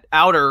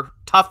outer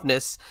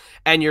toughness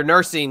and you're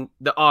nursing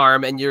the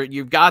arm and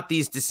you've got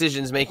these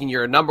decisions making,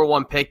 you're a number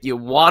one pick, you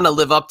want to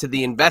live up to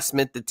the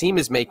investment the team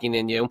is making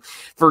in you.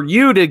 For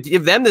you to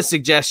give them the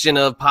suggestion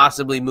of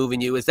possibly moving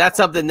you, is that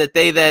something that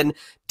they then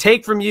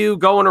take from you,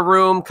 go in a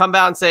room, come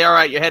out and say, all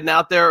right, you're heading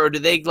out there? Or do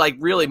they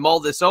really mull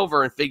this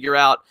over and figure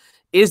out,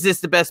 is this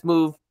the best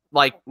move,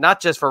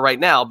 not just for right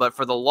now, but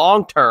for the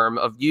long term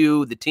of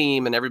you, the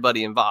team, and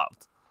everybody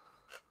involved?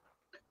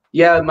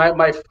 Yeah,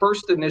 my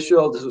first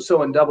initial,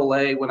 so in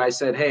AA, when I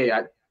said, hey,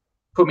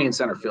 put me in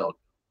center field,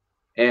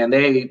 and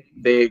they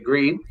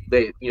agreed.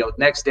 They,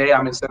 next day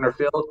I'm in center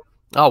field.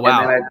 Oh,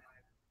 wow. And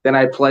then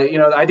I play,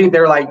 I think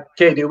they're like,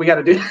 okay, dude, we got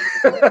to do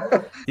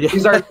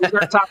he's our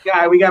top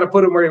guy. We got to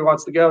put him where he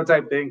wants to go,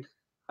 type thing.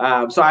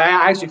 So I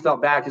actually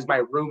felt bad because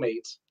my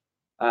roommate,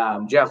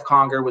 Jeff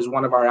Conger, was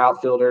one of our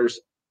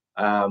outfielders.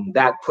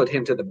 That put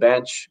him to the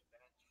bench,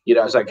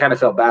 so I kind of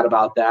felt bad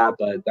about that,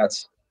 but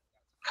that's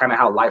kind of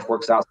how life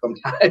works out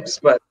sometimes.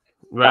 But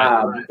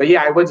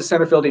yeah, I went to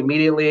center field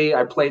immediately.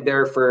 I played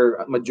there for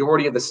a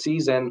majority of the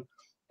season,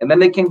 and then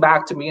they came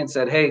back to me and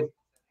said, hey,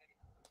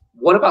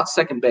 what about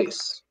second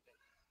base?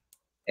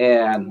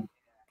 And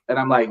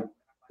I'm like,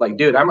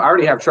 dude, I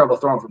already have trouble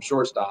throwing from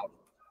shortstop.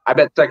 I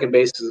bet second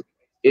base is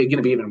going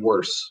to be even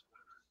worse.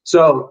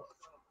 So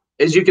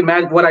as you can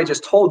imagine, what I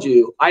just told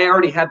you, I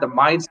already had the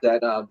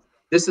mindset of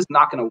this is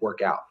not going to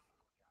work out,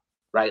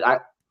 right?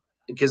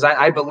 Because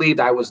I believed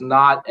I was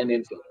not an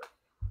infielder.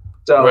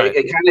 So right.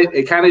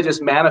 it kind of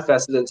just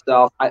manifested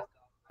itself.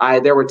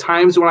 There were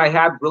times when I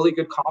had really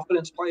good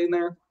confidence playing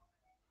there,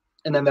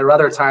 and then there were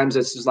other times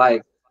it's just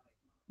like,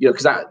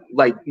 because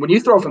when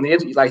you throw from the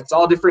end, it's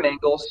all different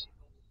angles,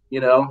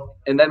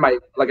 and then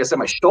like I said,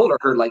 my shoulder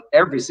hurt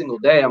every single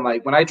day. I'm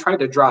like, when I tried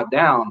to drop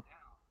down,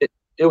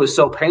 it was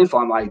so painful.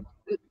 I'm like,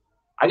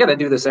 I got to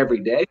do this every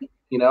day,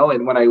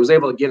 and when I was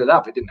able to get it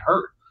up, it didn't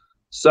hurt.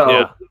 So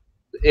yeah.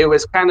 It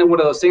was kind of one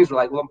of those things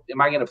where well,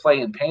 am I going to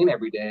play in pain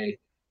every day,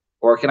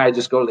 or can I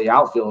just go to the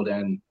outfield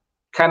and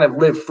kind of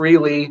live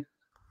freely,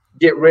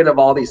 get rid of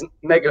all these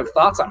negative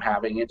thoughts I'm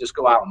having, and just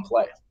go out and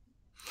play?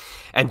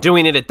 And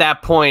doing it at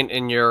that point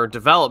in your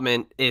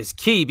development is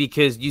key,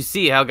 because you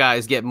see how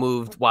guys get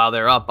moved while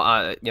they're up,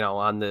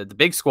 on the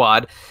big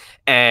squad,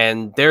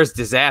 and there's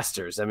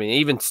disasters. I mean,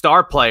 even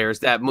star players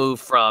that move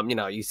from,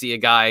 you see a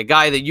guy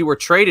that you were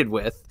traded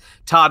with,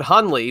 Todd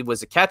Hundley,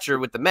 was a catcher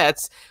with the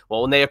Mets.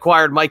 Well, when they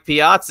acquired Mike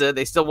Piazza,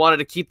 they still wanted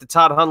to keep the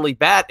Todd Hundley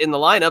bat in the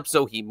lineup,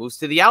 so he moves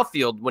to the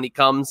outfield when he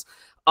comes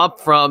back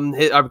from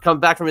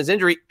his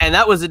injury, and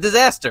that was a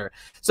disaster.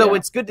 So yeah.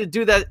 It's good to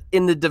do that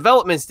in the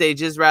development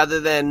stages rather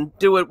than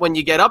do it when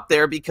you get up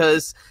there,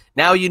 because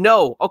now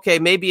okay,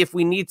 maybe if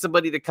we need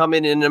somebody to come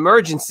in an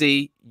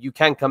emergency, you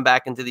can come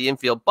back into the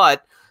infield,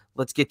 but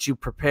let's get you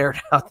prepared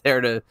out there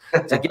to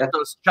get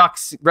those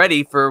chucks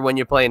ready for when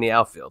you're playing the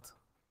outfield.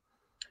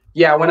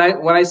 Yeah, when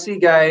I see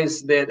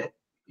guys that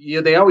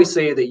they always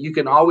say that you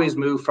can always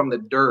move from the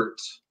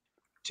dirt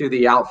to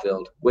the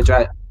outfield, which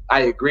I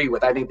agree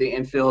with. I think the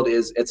infield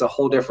it's a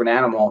whole different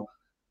animal,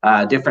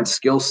 different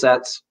skill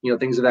sets,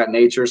 things of that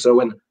nature. So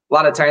when a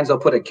lot of times they'll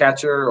put a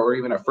catcher or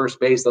even a first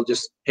base, they'll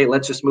just, hey,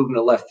 let's just move them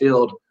to left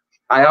field.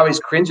 I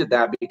always cringe at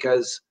that,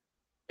 because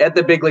at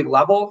the big league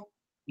level,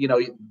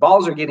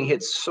 balls are getting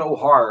hit so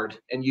hard,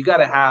 and you got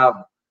to have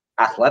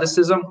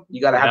athleticism.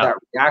 You got to have that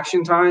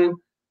reaction time,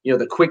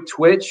 the quick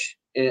twitch,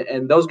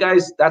 and those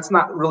guys, that's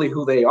not really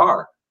who they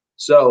are.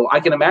 So I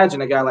can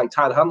imagine a guy like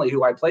Todd Hundley,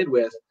 who I played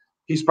with,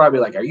 he's probably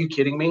like, are you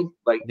kidding me?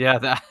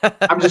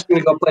 I'm just going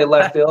to go play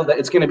left field.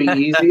 It's going to be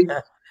easy,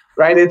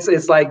 right?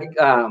 It's like,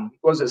 what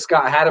was it,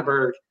 Scott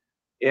Hatteberg?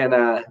 in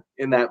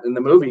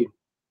the movie.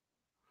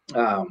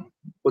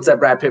 What's that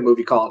Brad Pitt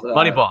movie called?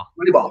 Moneyball.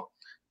 Moneyball,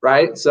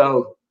 right?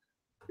 So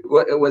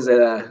it was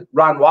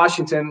Ron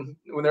Washington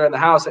when they're in the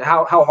house.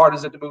 How hard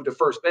is it to move to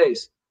first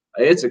base?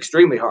 It's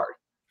extremely hard,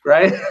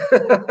 right?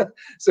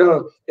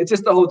 So it's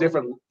just a whole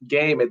different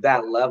game at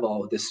that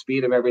level, the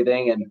speed of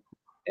everything.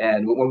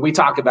 And when we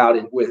talk about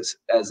it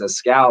as a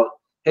scout,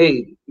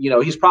 hey,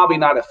 he's probably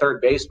not a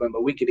third baseman,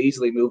 but we could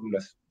easily move him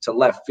to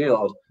left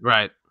field.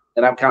 Right.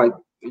 And I'm kind of,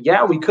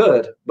 yeah, we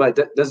could, but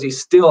does he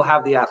still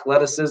have the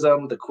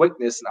athleticism, the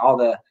quickness, and all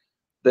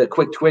the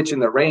quick twitch and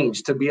the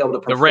range to be able to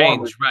perform? The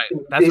range, right.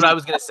 That's what I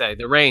was going to say,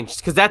 the range,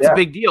 because that's a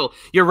big deal.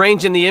 Your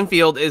range in the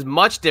infield is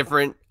much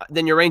different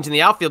than your range in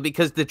the outfield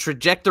because the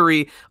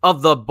trajectory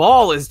of the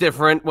ball is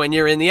different when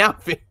you're in the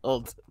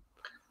outfield.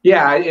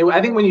 Yeah,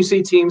 I think when you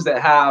see teams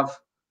that have,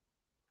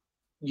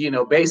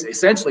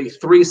 essentially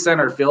 3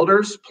 center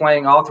fielders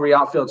playing all 3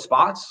 outfield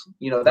spots,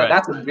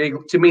 that's a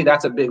big, to me,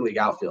 that's a big league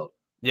outfield.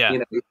 Yeah.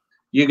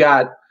 You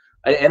got,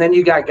 and then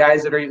you got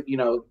guys that are,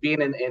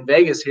 being in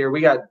Vegas here,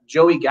 we got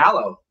Joey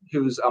Gallo,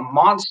 who's a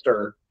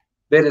monster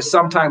that is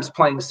sometimes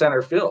playing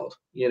center field,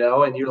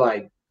 and you're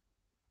like,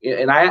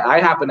 and I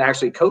happen to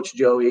actually coach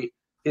Joey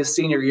his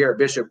senior year at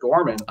Bishop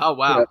Gorman. Oh,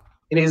 wow.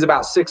 And he's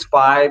about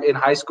 6'5" in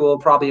high school,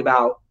 probably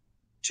about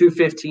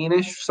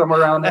 215-ish,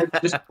 somewhere around there.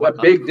 Just a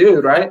big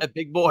dude, right? A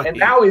big boy. And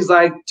now he's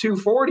like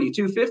 240,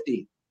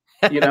 250,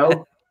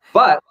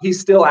 but he's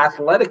still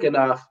athletic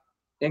enough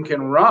and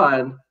can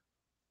run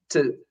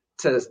to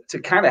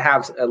kind of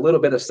have a little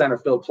bit of center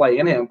field play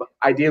in him. But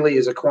ideally,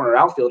 as a corner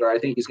outfielder, I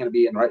think he's going to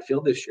be in right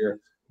field this year.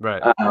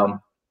 Right.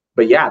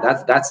 But yeah,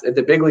 that's at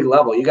the big league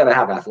level. You got to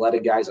have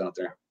athletic guys out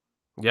there.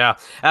 Yeah,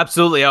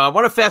 absolutely. I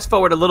want to fast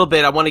forward a little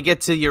bit. I want to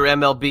get to your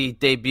MLB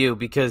debut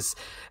because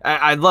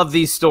I love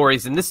these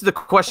stories. And this is the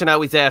question I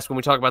always ask when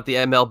we talk about the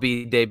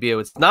MLB debut.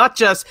 It's not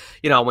just,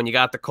 when you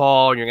got the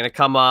call and you're going to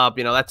come up,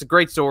 that's a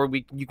great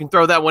story. You can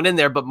throw that one in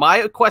there. But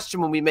my question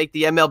when we make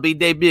the MLB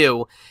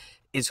debut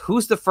is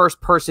who's the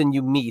first person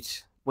you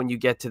meet when you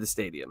get to the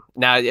stadium?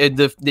 Now, your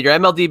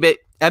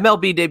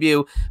MLB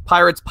debut,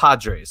 Pirates,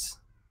 Padres.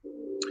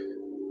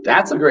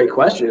 That's a great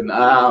question.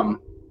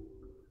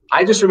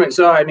 I just remember.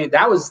 So I mean,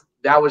 that was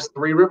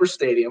Three River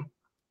Stadium,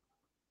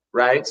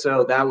 right?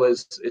 So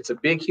it's a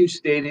big, huge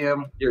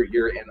stadium.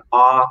 You're in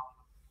awe.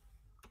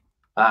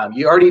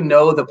 You already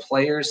know the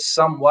players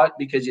somewhat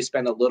because you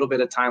spend a little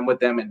bit of time with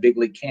them in big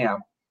league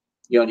camp,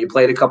 and you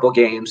played a couple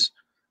games.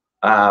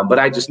 But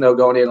I just know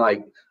going in,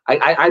 like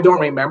I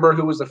don't remember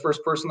who was the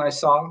first person I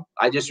saw.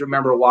 I just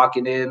remember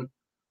walking in.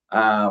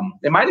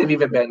 It might have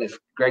even been if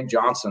Greg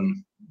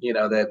Johnson,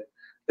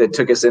 that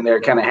took us in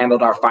there, kind of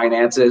handled our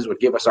finances, would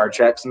give us our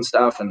checks and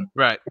stuff. And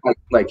right.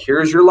 Like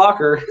here's your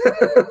locker.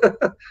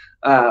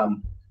 But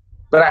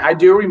I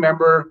do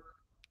remember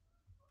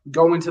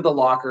going to the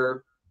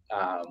locker,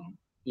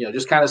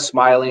 just kind of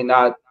smiling,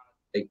 not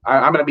like,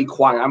 I'm going to be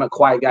quiet. I'm a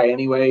quiet guy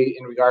anyway,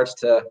 in regards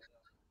to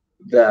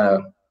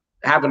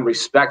having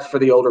respect for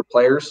the older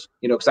players,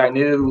 because I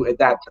knew at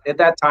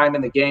that time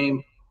in the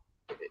game,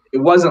 it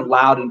wasn't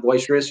loud and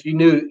boisterous. You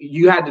knew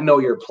you had to know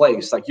your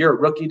place. Like, you're a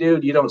rookie,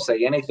 dude. You don't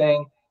say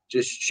anything.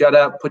 Just shut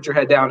up, put your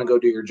head down, and go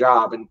do your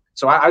job. And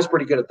so I was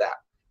pretty good at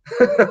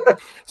that.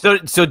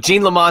 So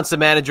Gene Lamont's the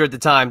manager at the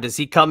time. Does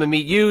he come and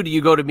meet you? Do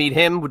you go to meet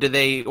him? Do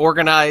they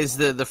organize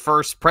the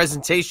first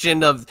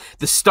presentation of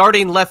the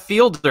starting left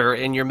fielder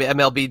in your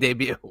MLB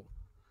debut?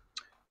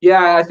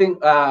 Yeah, I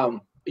think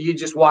you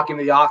just walk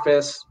into the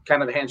office,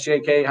 kind of a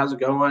handshake. Hey, how's it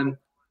going?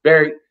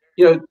 Very,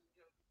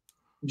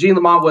 Gene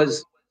Lamont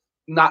was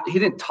not. He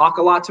didn't talk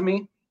a lot to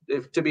me,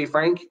 to be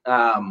frank.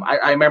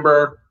 I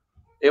remember.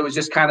 It was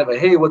just kind of a,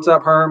 hey, what's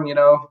up, Herm?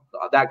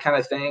 That kind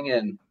of thing.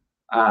 And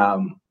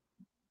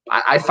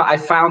I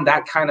found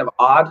that kind of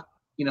odd,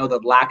 the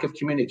lack of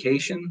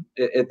communication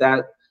at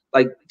that.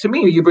 Like, to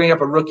me, you bring up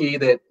a rookie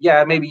that,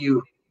 yeah, maybe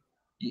you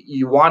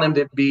want him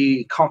to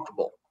be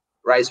comfortable,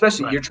 right?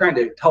 Especially You're trying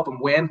to help him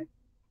win,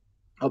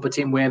 help a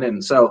team win.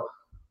 And so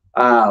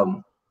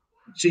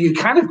you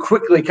kind of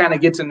quickly kind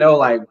of get to know,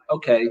 like,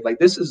 okay, like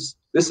this is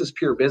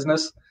pure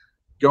business.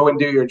 Go and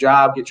do your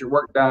job, get your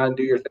work done,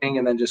 do your thing,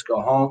 and then just go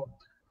home.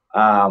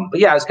 But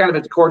yeah, it's kind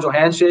of a cordial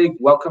handshake,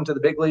 welcome to the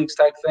big leagues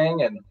type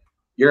thing, and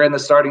you're in the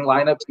starting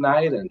lineup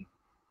tonight. And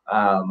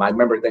I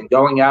remember then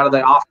going out of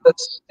the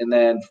office and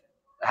then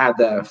had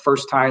the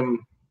first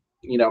time,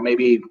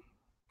 maybe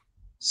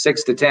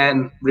 6 to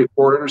 10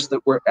 reporters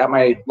that were at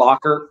my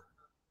locker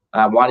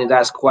wanting to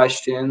ask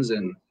questions,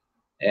 and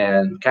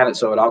kind of,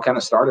 so it all kind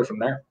of started from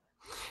there.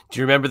 Do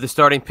you remember the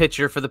starting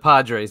pitcher for the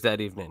Padres that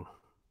evening?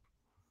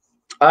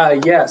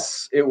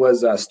 Yes, it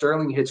was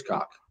Sterling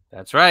Hitchcock.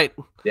 That's right.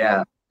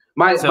 Yeah.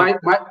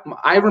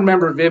 I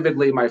remember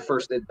vividly my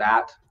first at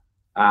bat,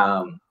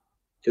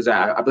 because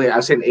I believe I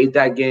was hitting 8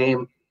 that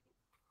game,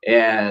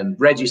 and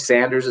Reggie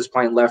Sanders is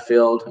playing left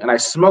field, and I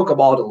smoke a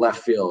ball to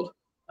left field,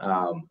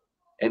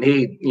 and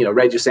he,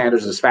 Reggie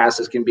Sanders, as fast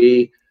as can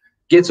be,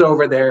 gets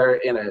over there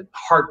in a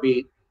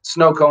heartbeat,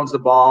 snow cones the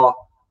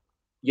ball,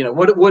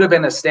 would have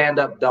been a stand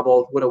up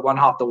double, would have won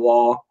off the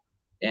wall,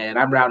 and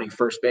I'm rounding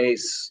first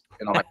base,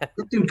 and I'm like,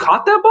 "This dude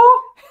caught that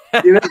ball?"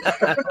 You know?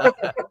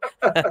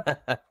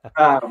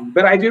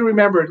 But I do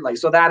remember, like,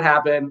 so that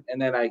happened,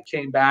 and then I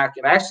came back,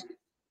 and I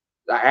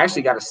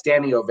actually got a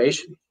standing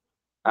ovation.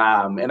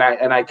 And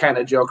I kind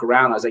of joke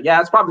around. I was like,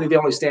 "Yeah, it's probably the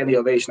only standing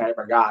ovation I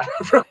ever got."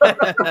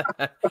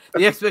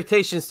 The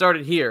expectation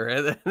started here,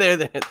 and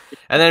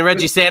then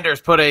Reggie Sanders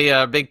put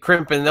a big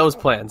crimp in those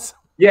plans.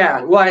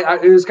 Yeah, well,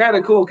 it was kind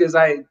of cool because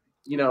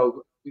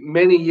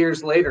many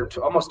years later,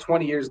 almost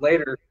 20 years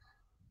later,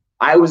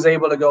 I was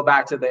able to go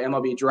back to the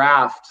MLB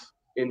draft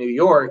in New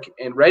York,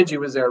 and Reggie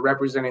was there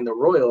representing the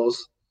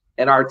Royals,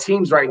 and our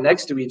teams right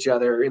next to each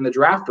other in the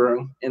draft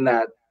room in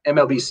that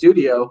MLB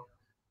studio.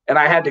 And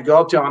I had to go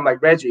up to him. I'm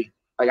like, "Reggie,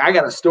 like, I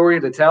got a story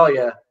to tell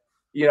you,"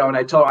 and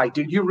I told him, like,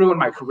 "Dude, you ruined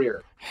my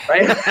career."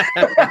 Right.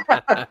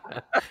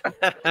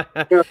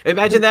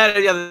 Imagine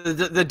that. Yeah,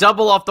 the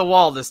double off the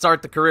wall to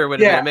start the career would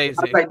have been amazing.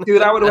 I was like,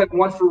 dude, I would have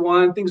went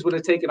 1-for-1. Things would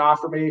have taken off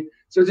for me.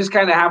 So just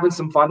kind of having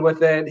some fun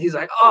with it. He's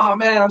like, "Oh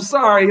man, I'm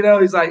sorry."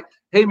 He's like,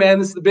 "Hey man,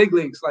 this is the big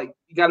leagues. Like,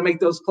 you got to make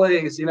those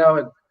plays." And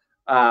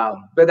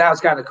but that was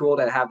kind of cool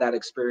to have that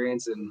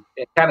experience and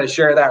kind of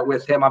share that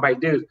with him. I'm like,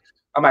 "Dude,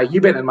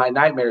 you've been in my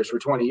nightmares for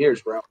 20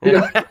 years, bro."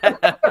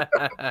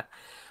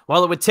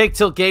 Well, it would take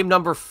till game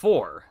number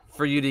 4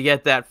 for you to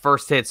get that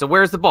first hit. So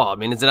where's the ball? I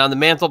mean, is it on the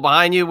mantle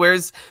behind you?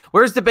 Where's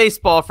the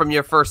baseball from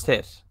your first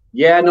hit?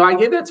 Yeah, no, I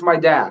gave that to my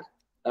dad.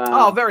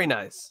 Oh, very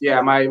nice.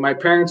 Yeah, my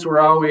parents were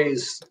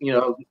always,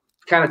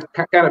 kind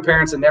of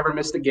parents that never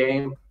missed a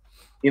game.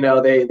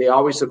 They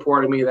always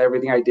supported me with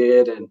everything I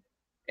did,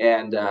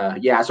 and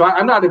yeah. So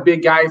I'm not a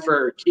big guy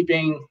for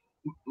keeping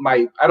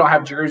I don't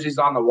have jerseys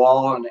on the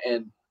wall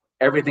and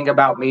everything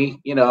about me.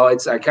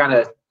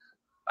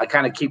 I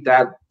kind of keep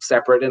that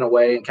separate in a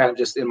way and kind of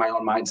just in my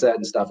own mindset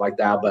and stuff like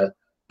that. But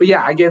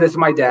yeah, I gave it to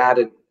my dad,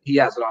 and he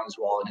has it on his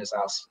wall in his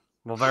house.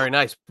 Well, very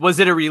nice. Was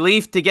it a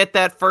relief to get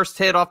that first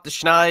hit off the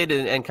schneid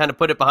and kind of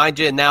put it behind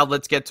you, and now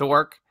let's get to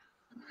work?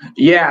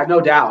 Yeah,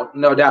 no doubt.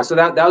 So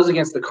that was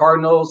against the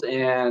Cardinals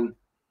and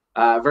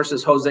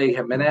versus Jose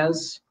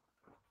Jimenez,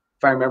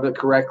 if I remember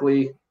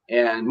correctly.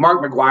 And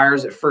Mark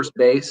McGuire's at first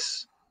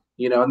base,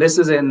 and this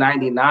is in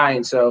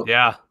 '99. So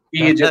yeah,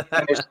 he had just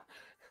finished.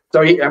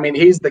 So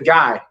he's the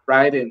guy,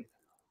 right? And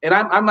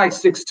I'm like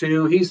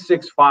 6'2", he's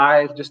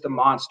 6'5", just a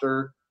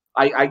monster.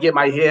 I get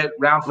my hit,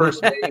 round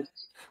first base,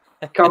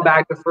 come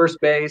back to first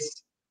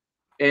base,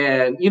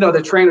 and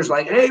the trainer's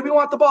like, "Hey, we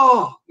want the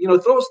ball,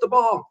 throw us the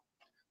ball."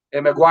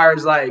 And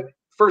McGuire's like,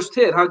 "First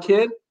hit, huh,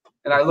 kid?"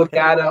 And I look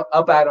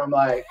up at him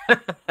like,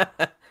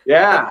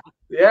 yeah.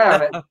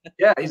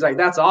 He's like,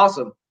 "That's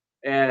awesome."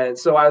 And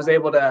so I was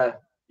able to,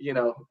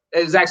 it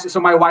was actually, so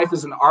my wife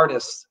is an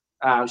artist.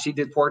 She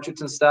did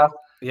portraits and stuff.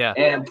 Yeah.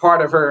 And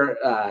part of her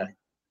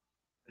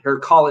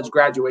college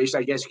graduation,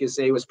 I guess you could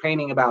say, was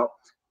painting about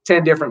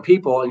 10 different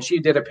people, and she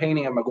did a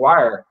painting of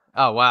McGuire.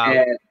 Oh wow.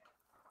 And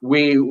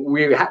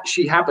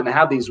she happened to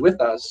have these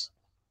with us,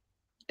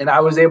 and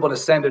I was able to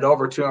send it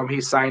over to him. He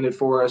signed it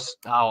for us.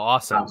 Oh,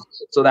 awesome.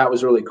 So that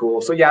was really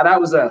cool. So yeah, that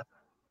was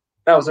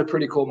a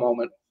pretty cool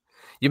moment.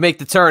 You make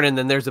the turn, and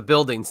then there's a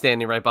building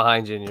standing right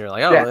behind you, and you're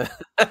like, "Oh, yeah."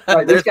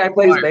 Like, this guy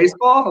plays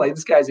baseball. Like,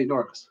 this guy's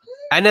enormous.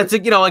 And that's,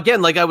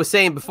 again, like I was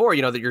saying before,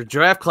 that your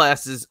draft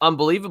class is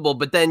unbelievable.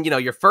 But then,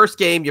 your first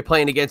game, you're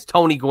playing against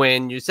Tony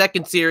Gwynn. Your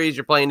second series,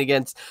 you're playing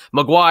against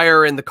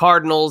McGuire and the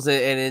Cardinals.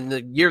 And in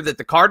the year that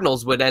the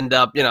Cardinals would end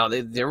up,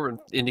 they were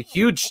in a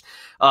huge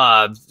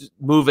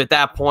move at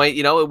that point.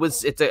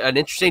 It's an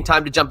interesting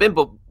time to jump in.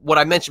 But what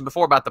I mentioned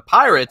before about the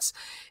Pirates,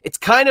 it's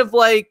kind of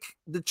like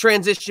the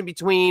transition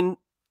between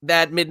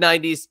that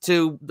mid-90s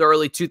to the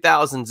early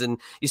 2000s,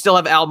 and you still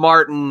have Al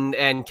Martin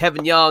and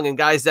Kevin Young and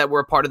guys that were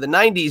a part of the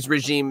 90s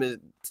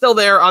regime still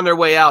there on their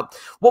way out.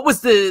 What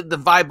was the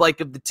vibe like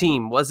of the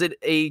team? Was it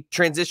a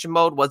transition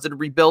mode? Was it a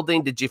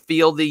rebuilding? Did you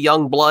feel the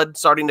young blood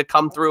starting to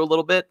come through a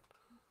little bit?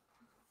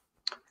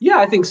 Yeah,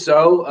 I think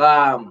so.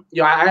 I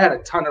had a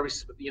ton of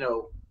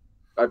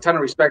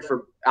respect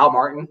for Al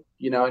Martin,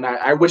 and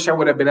I wish I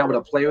would have been able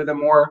to play with him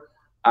more.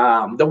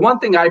 The one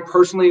thing I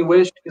personally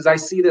wish is I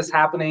see this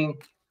happening.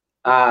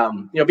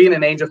 Being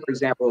an Angel, for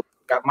example,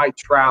 got Mike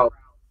Trout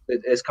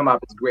that has come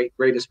up as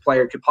greatest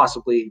player, could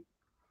possibly,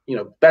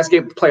 best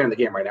player in the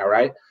game right now,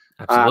 right?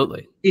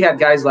 Absolutely. He had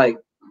guys like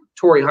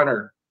Torrey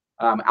Hunter,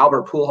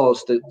 Albert Pujols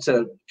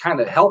to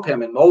kind of help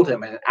him and mold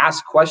him and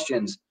ask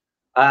questions.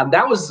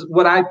 That was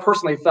what I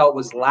personally felt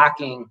was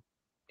lacking,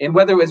 and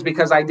whether it was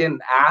because I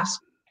didn't ask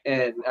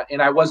and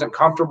I wasn't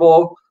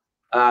comfortable,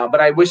 but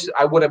I wish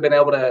I would have been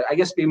able to, I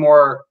guess, be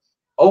more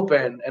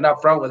open and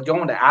upfront with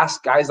going to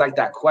ask guys like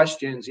that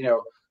questions,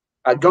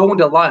 going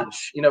to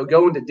lunch,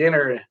 going to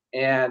dinner.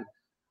 And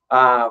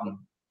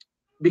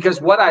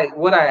because what I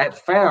had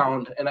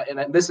found,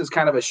 and this is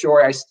kind of a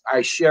story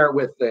I share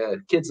with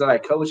the kids that I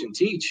coach and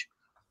teach,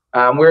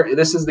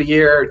 this is the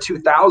year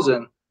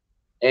 2000,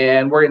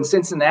 and we're in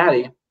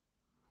Cincinnati,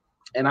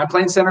 and I'm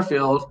playing center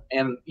field.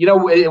 And,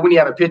 when you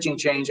have a pitching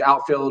change,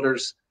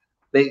 outfielders,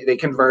 they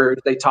converge,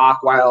 they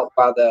talk while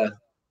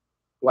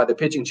the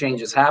pitching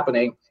change is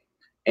happening.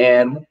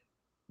 And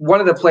one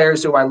of the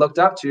players who I looked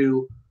up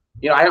to,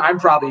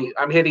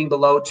 I'm hitting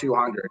below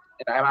 200,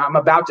 and I'm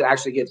about to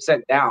actually get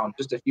sent down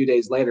just a few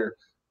days later.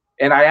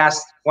 And I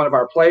asked one of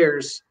our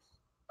players,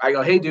 I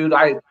go, hey, dude,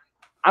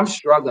 I'm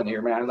struggling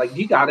here, man. Like,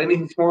 you got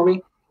anything for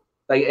me?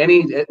 Like,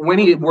 any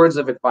words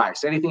of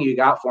advice, anything you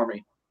got for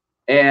me?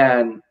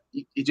 And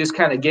he just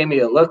kind of gave me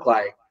a look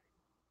like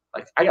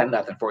I got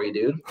nothing for you,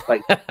 dude.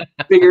 Like,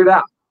 figure it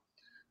out.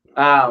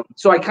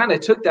 So I kind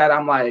of took that.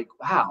 I'm like,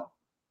 wow,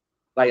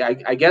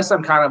 like I guess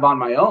I'm kind of on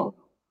my own.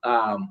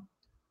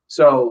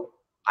 So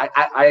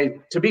I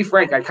to be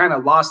frank, I kind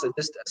of lost a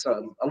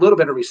little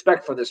bit of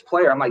respect for this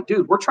player. I'm like,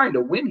 dude, we're trying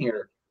to win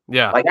here.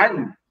 Yeah. Like,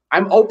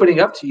 I'm opening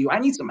up to you. I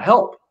need some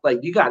help. Like,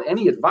 you got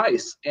any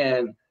advice?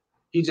 And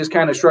he just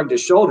kind of shrugged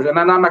his shoulders. And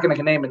I'm not going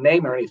to name a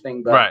name or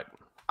anything, but right.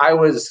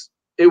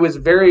 It was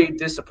very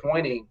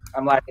disappointing.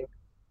 I'm like,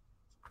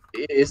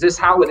 is this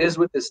how it is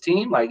with this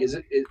team? Like,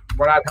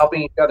 we're not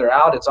helping each other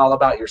out. It's all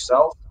about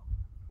yourself.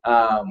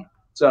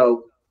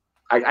 So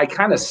I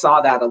kind of saw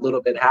that a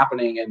little bit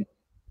happening, and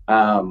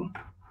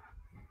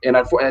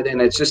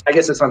it's just, I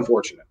guess it's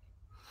unfortunate.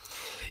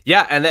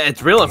 Yeah, and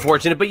it's real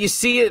unfortunate, but you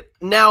see it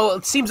now.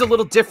 It seems a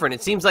little different.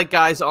 It seems like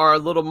guys are a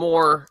little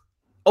more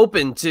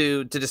open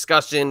to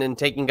discussion and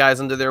taking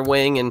guys under their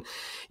wing. And,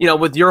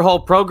 with your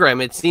whole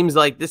program, it seems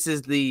like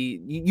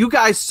you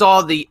guys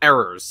saw the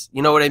errors.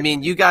 You know what I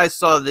mean? You guys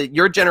saw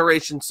your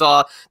generation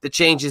saw the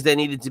changes that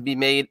needed to be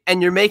made,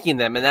 and you're making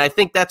them. And I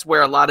think that's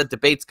where a lot of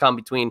debates come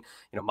between,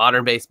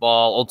 modern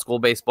baseball, old school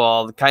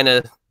baseball. Kind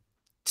of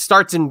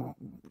starts and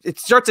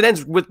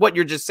ends with what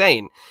you're just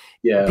saying.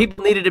 Yeah.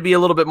 People needed to be a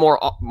little bit more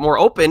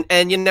open,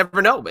 and you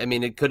never know. I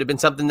mean, it could have been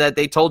something that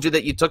they told you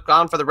that you took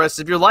on for the rest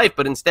of your life,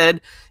 but instead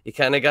you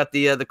kind of got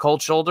the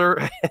cold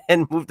shoulder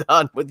and moved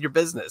on with your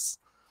business.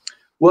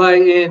 Well,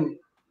 and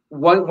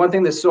one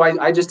thing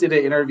I just did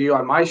an interview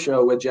on my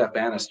show with Jeff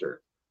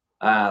Bannister,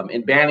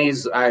 and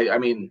Banny's, I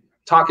mean,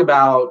 talk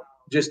about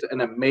just an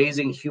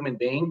amazing human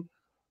being.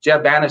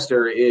 Jeff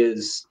Bannister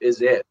is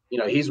it.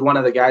 He's one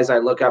of the guys I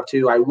look up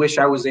to. I wish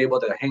I was able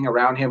to hang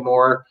around him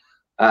more.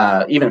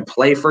 Even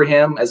play for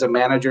him as a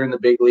manager in the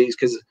big leagues,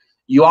 because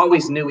you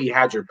always knew he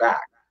had your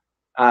back.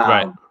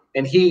 Right.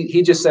 And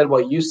he just said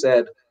what you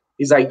said.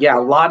 He's like, yeah, a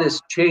lot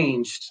has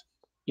changed.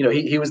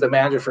 He was the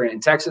manager in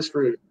Texas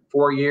for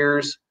 4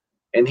 years,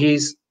 and he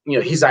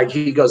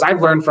goes,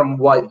 I've learned from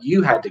what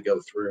you had to go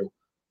through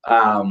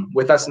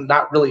with us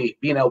not really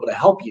being able to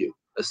help you,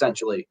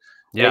 essentially.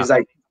 Yeah. And he's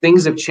like,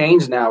 things have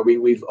changed now.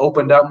 We've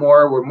opened up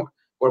more.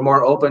 We're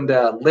more open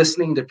to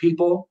listening to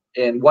people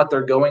and what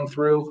they're going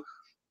through.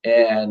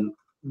 And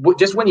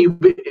just when you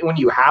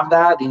have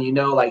that, and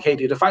like, hey,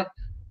 dude,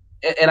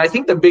 I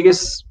think the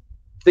biggest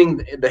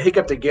thing, the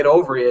hiccup to get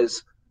over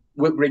is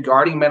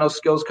regarding mental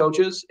skills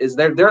coaches, is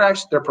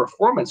they're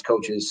performance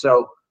coaches.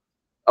 So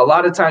a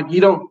lot of time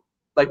you don't,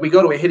 like, we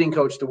go to a hitting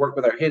coach to work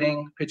with our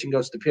hitting, pitching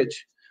goes to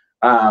pitch.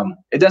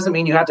 It doesn't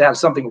mean you have to have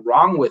something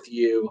wrong with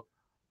you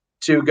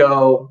to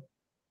go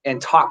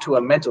and talk to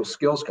a mental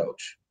skills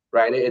coach,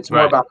 right? It's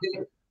more about,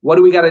 hey, what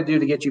do we got to do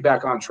to get you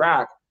back on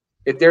track?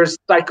 If there's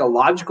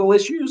psychological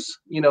issues,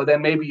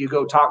 then maybe you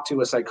go talk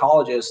to a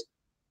psychologist,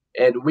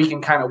 and we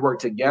can kind of work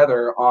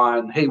together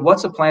on, hey,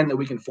 what's a plan that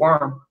we can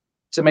form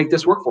to make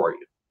this work for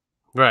you?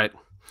 Right.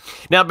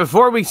 Now,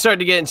 before we start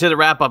to get into the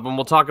wrap up, and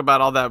we'll talk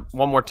about all that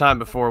one more time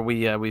before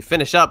we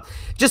finish up,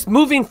 just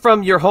moving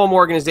from your home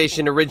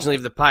organization originally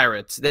of the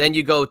Pirates, then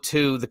you go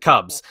to the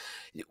Cubs.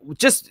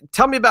 Just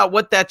tell me about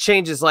what that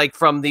change is like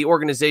from the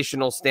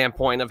organizational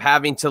standpoint of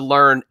having to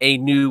learn a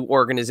new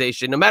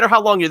organization. No matter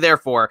how long you're there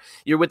for,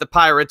 you're with the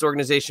Pirates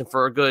organization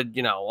for a good,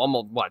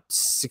 almost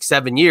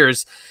 6-7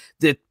 years.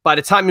 That by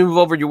the time you move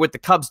over, you're with the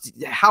Cubs.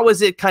 How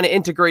is it kind of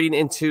integrating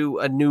into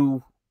a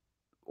new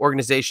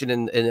organization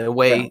in a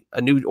way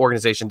a new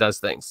organization does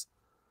things?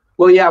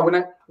 Well, yeah,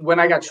 when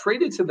I got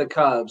traded to the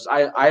Cubs,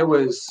 it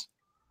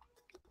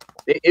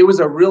was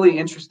a really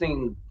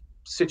interesting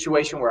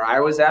situation where I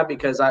was at,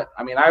 because I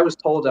was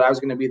told that I was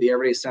going to be the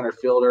everyday center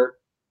fielder,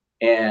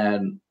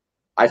 and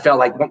I felt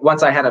like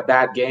once I had a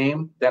bad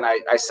game, then I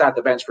sat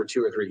the bench for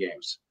 2 or 3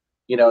 games,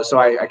 so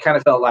I kind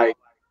of felt like,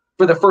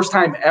 for the first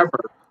time ever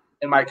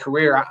in my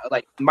career,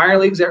 like minor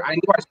leagues there, I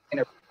knew I was playing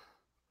every day,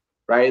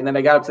 right? And then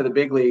I got up to the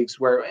big leagues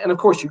and of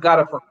course you got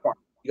to perform,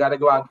 you got to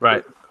go out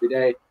and every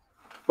day.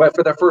 But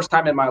for the first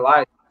time in my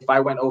life, if I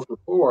went 0 for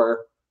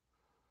 4,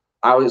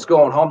 I was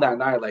going home that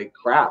night like,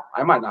 crap,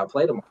 I might not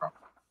play tomorrow.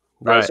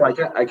 Right. So I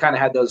kind of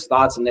had those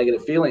thoughts and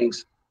negative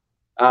feelings.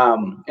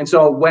 And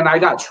so when I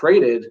got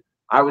traded,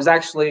 I was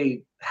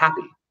actually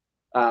happy.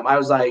 I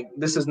was like,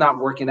 this is not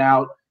working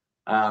out.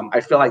 I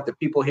feel like the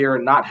people here are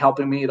not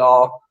helping me at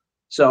all.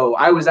 So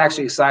I was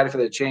actually excited for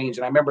the change.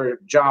 And I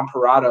remember John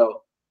Parado,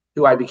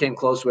 who I became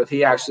close with,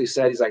 he actually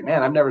said, he's like,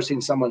 man, I've never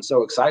seen someone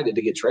so excited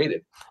to get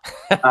traded.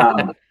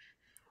 And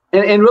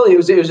really, it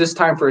was just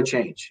time for a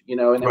change,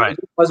 and it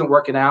wasn't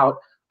working out.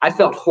 I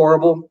felt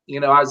horrible.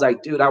 I was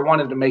like, dude, I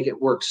wanted to make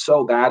it work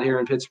so bad here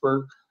in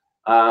Pittsburgh.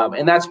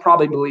 And that's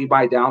probably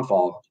my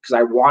downfall, because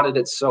I wanted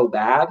it so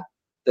bad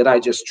that I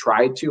just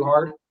tried too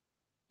hard.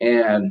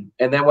 And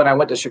then when I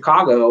went to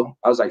Chicago,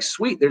 I was like,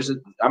 sweet,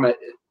 I'm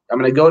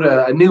gonna go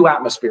to a new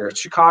atmosphere. It's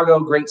Chicago,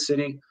 great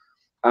city.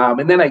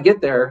 And then I get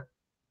there,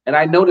 and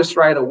I noticed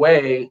right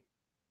away,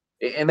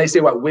 and they say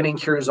what winning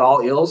cures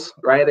all ills,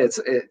 right?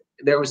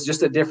 There was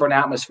just a different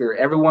atmosphere.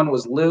 Everyone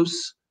was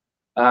loose.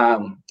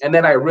 And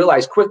then I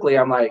realized quickly,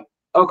 I'm like,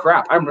 oh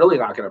crap, I'm really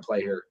not going to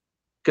play here,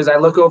 because I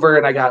look over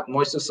and I got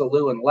Moises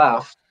Alou in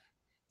left,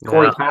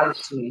 Corey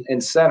Patterson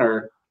in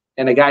center,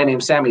 and a guy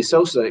named Sammy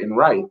Sosa in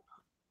right.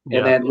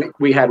 And then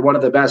we had one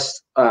of the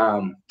best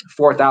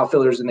fourth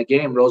outfielders in the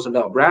game,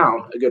 Roosevelt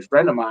Brown, a good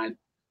friend of mine.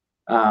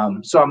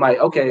 So I'm like,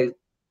 okay,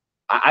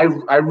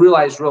 I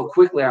realized real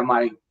quickly, I'm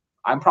like,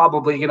 I'm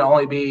probably going to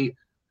only be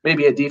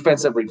maybe a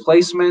defensive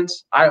replacement.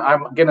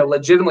 I'm going to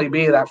legitimately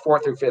be that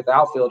fourth or fifth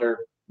outfielder,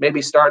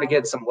 maybe start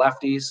against some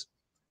lefties.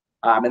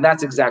 And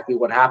that's exactly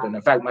what happened.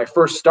 In fact, my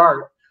first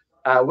start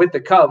with the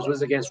Cubs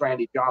was against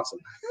Randy Johnson.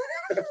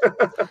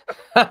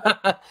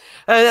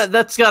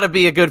 That's got to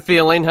be a good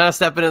feeling, huh?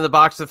 Stepping in the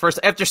box the first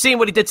after seeing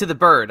what he did to the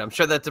bird. I'm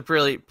sure that's a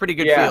pretty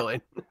good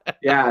feeling.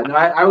 Yeah, no,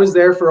 I was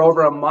there for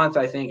over a month,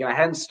 I think, and I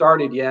hadn't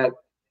started yet.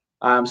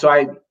 So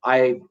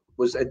I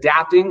was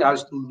adapting. I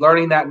was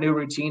learning that new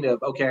routine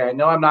of, okay, I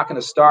know I'm not going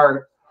to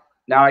start.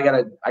 Now I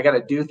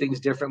gotta do things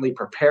differently,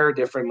 prepare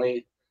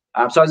differently.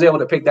 So I was able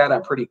to pick that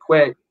up pretty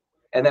quick.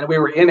 And then we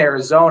were in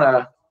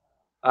Arizona,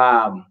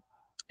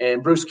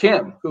 and Bruce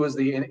Kim, who was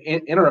the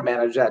interim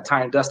manager at that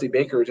time, Dusty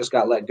Baker just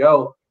got let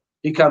go.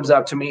 He comes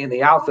up to me in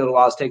the outfield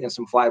while I was taking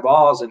some fly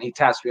balls, and he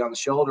taps me on the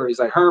shoulder. He's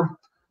like,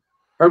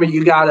 Herman,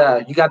 you got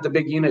the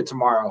big unit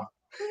tomorrow.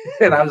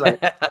 And I was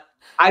like,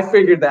 I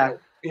figured that.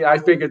 Yeah, I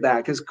figured that,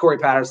 because Corey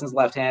Patterson's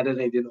left-handed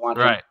and he didn't want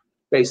him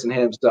facing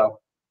him. So,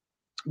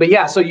 but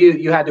yeah, so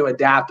you had to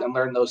adapt and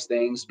learn those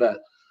things.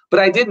 But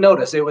I did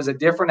notice it was a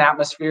different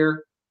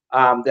atmosphere.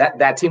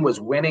 That team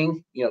was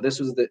winning. You know, this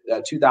was the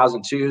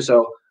 2002.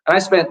 So, and I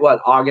spent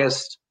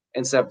August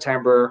and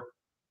September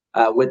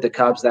with the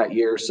Cubs that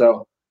year.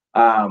 So,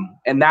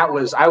 and I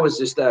was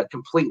just a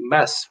complete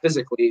mess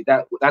physically.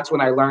 That's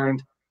when I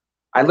learned.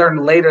 I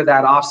learned later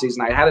that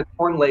offseason I had a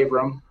torn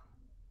labrum,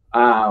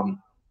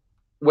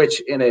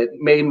 which it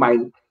made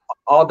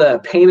all the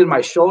pain in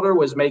my shoulder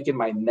was making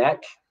my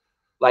neck.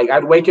 Like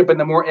I'd wake up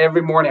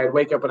every morning I'd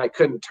wake up and I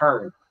couldn't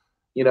turn,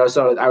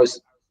 so I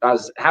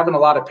was having a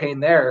lot of pain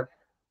there.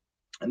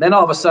 And then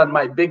all of a sudden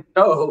my big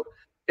toe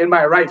in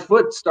my right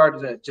foot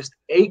started to just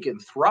ache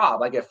and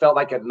throb. Like it felt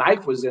like a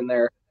knife was in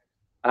there.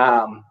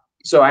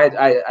 So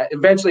I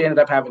eventually ended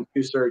up having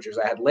 2 surgeries.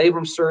 I had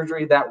labrum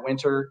surgery that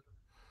winter.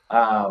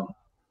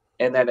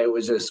 And then it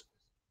was just,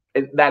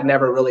 that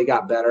never really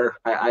got better.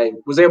 I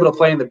was able to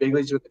play in the big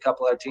leagues with a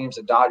couple other teams,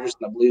 the Dodgers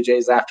and the Blue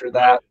Jays after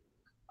that.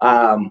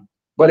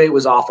 But it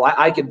was awful.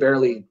 I could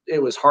barely,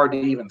 it was hard to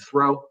even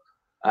throw.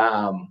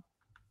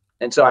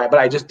 But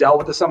I just dealt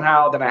with it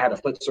somehow. Then I had a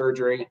foot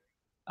surgery.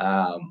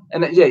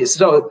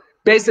 So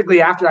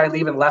basically after I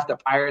left the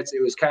Pirates,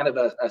 it was kind of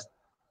a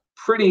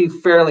pretty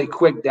fairly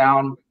quick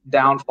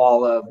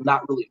downfall of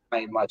not really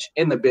playing much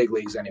in the big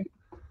leagues anymore.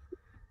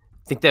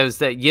 I think that was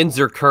that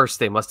Yinzer curse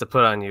they must have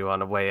put on you on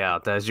the way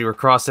out. As you were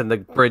crossing the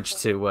bridge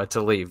to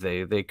leave,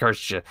 they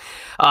cursed you.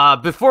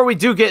 Before we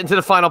do get into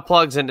the final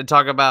plugs and to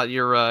talk about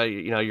your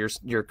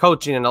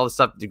coaching and all the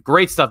stuff, the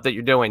great stuff that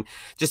you're doing,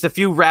 just a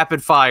few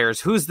rapid fires.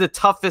 Who's the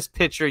toughest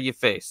pitcher you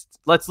faced?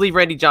 Let's leave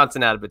Randy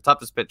Johnson out of it.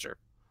 Toughest pitcher.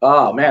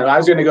 Oh man, I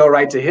was going to go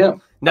right to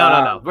him.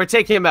 No. We're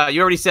taking him out.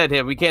 You already said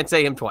him. We can't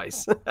say him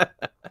twice.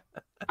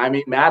 I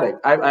mean, Maddox.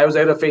 I was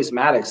able to face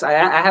Maddox. I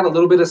had a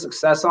little bit of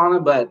success on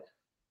him, but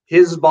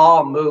his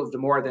ball moved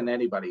more than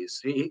anybody's.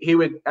 He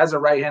would, as a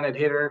right-handed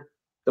hitter,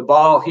 the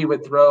ball he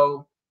would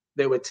throw,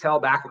 they would tail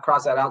back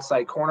across that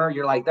outside corner.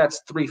 You're like,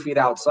 that's 3 feet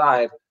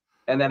outside,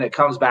 and then it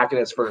comes back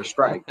and it's for a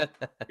strike.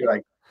 You're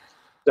like,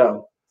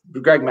 so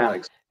Greg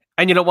Maddox.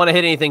 And you don't want to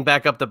hit anything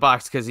back up the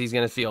box because he's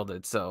going to field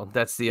it. So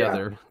that's the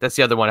other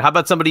one. How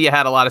about somebody you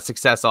had a lot of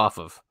success off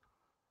of?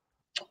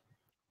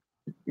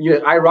 Yeah,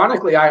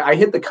 ironically, I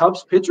hit the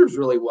Cubs pitchers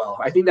really well.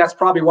 I think that's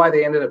probably why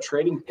they ended up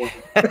trading for me.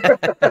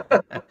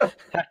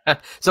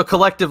 So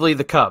collectively,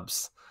 the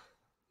Cubs.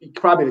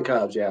 Probably the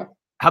Cubs, yeah.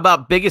 How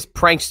about biggest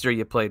prankster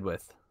you played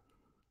with?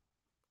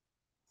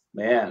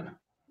 Man,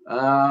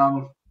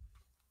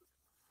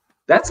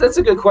 that's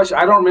a good question.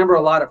 I don't remember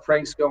a lot of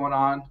pranks going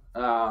on.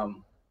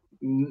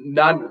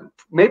 None.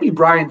 Maybe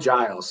Brian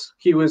Giles.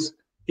 He was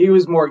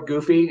more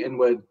goofy and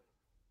would,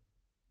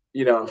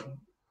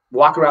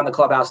 walk around the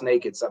clubhouse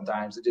naked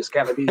sometimes. It just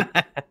kind of be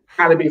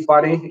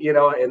funny,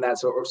 in that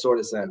sort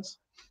of sense.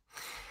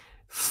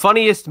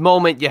 Funniest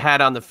moment you had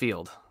on the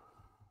field?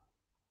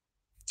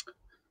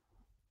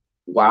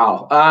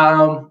 Wow.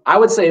 I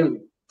would say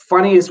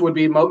funniest would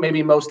be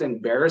maybe most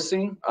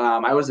embarrassing.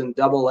 I was in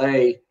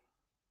AA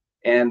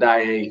and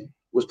I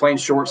was playing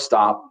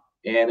shortstop,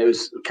 and it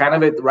was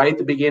kind of right at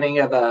the beginning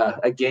of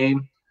a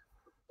game.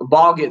 The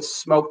ball gets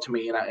smoked to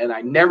me, and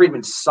I never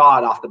even saw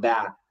it off the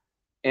bat,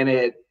 and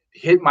it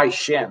hit my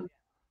shin.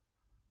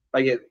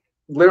 Like it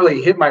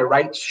literally hit my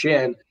right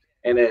shin,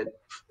 and it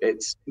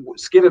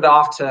skidded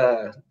off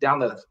to down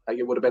like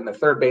it would have been the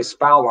third base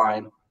foul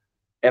line,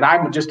 and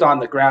I'm just on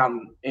the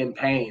ground in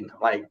pain.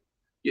 Like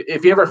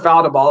if you ever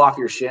fouled a ball off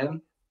your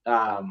shin,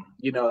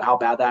 you know how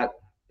bad that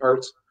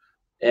hurts,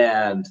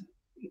 and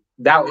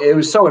it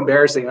was so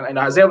embarrassing. And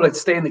I was able to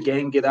stay in the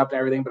game, get up and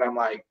everything, but I'm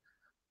like,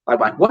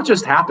 what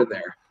just happened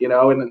there? You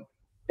know, and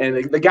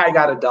the guy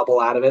got a double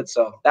out of it,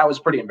 so that was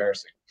pretty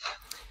embarrassing.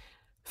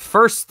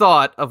 First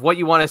thought of what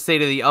you want to say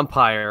to the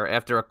umpire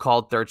after a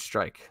called third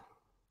strike.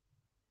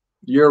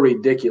 You're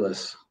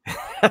ridiculous.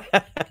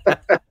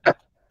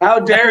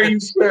 How dare you,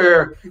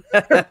 sir?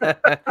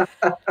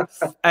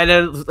 And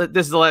then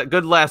this is a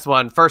good last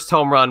one. First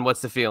home run.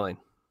 What's the feeling?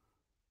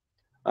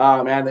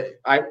 Man,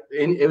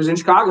 it was in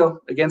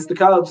Chicago against the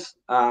Cubs.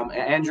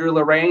 Andrew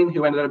Lorraine,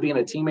 who ended up being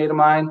a teammate of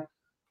mine,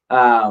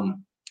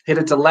 hit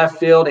it to left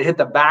field. It hit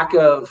the back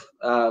of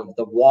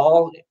the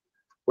wall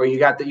where you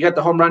got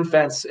the home run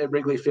fence at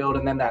Wrigley Field,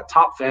 and then that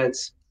top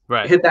fence.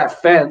 Right. It hit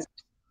that fence.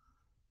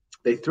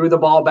 They threw the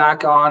ball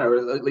back on,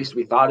 or at least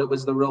we thought it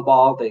was the real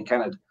ball. They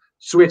kind of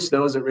switched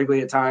those at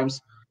Wrigley at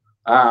times.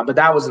 But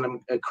that was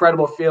an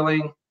incredible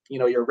feeling. You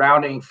know, you're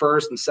rounding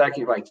first and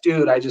second. You're like,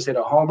 dude, I just hit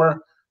a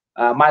homer.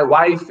 My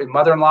wife and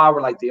mother-in-law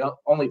were like the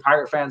only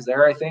Pirate fans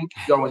there, I think,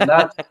 going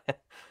nuts.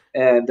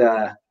 And,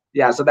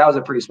 yeah, so that was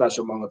a pretty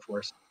special moment for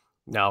us.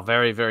 No,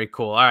 very, very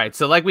cool. All right.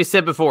 So like we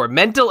said before,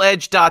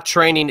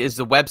 MentalEdge.training is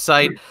the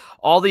website.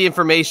 All the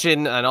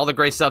information and all the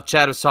great stuff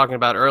Chad was talking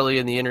about early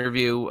in the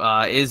interview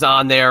is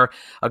on there.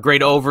 A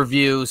great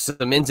overview,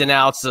 some ins and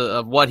outs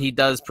of what he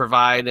does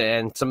provide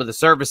and some of the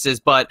services,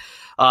 but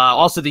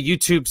also the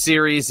YouTube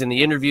series and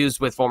the interviews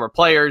with former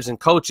players and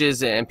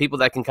coaches and people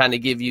that can kind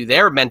of give you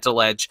their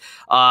mental edge.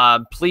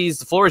 Please,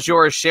 the floor is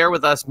yours. Share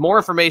with us more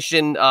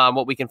information,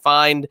 what we can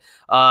find,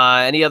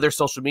 any other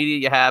social media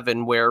you have,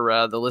 and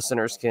where the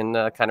listeners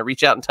can kind of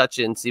reach out and touch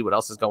you and see what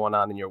else is going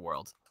on in your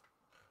world.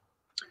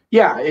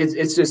 Yeah,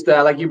 it's just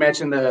like you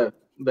mentioned, the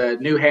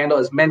new handle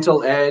is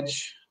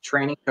MentalEdge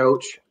Training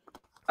Coach.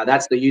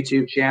 That's the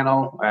YouTube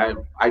channel.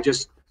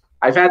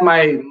 I've had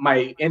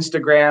my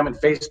Instagram and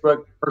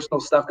Facebook personal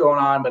stuff going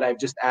on, but I've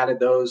just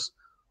added those,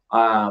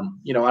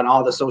 you know, on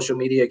all the social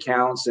media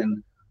accounts.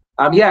 And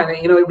yeah,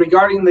 you know,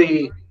 regarding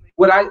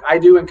what I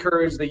do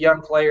encourage the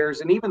young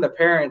players and even the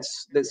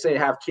parents that say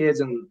have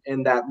kids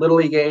in that little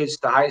league age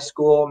to high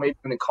school, maybe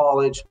in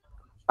college,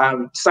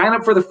 sign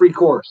up for the free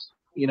course,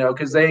 you know,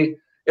 because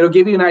it'll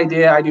give you an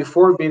idea. I do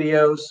 4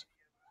 videos.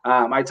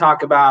 I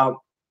talk about,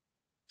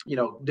 you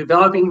know,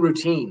 developing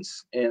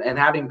routines and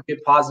having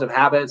good positive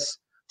habits,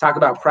 talk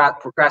about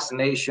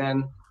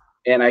procrastination,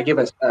 and I give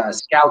a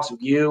scout's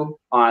view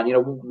on, you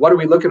know, what are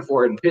we looking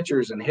for in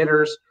pitchers and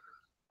hitters.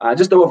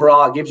 Just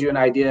overall, it gives you an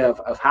idea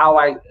of how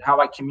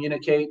I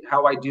communicate,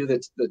 how I do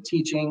the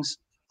teachings,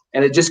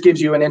 and it just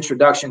gives you an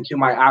introduction to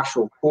my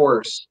actual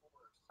course.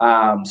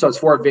 So it's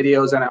 4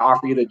 videos, and I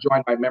offer you to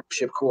join my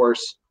membership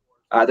course.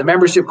 The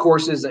membership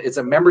course it's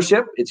a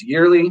membership. It's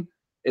yearly.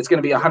 It's going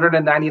to be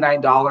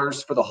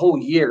 $199 for the whole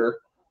year,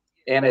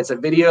 and it's a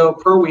video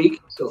per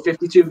week, so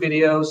 52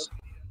 videos.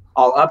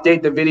 I'll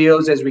update the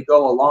videos as we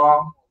go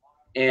along,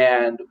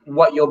 and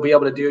what you'll be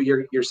able to do,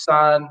 your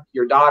son,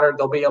 your daughter,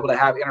 they'll be able to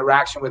have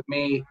interaction with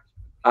me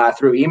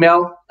through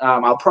email. I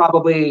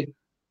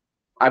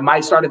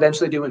might start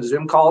eventually doing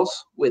Zoom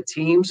calls with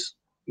teams,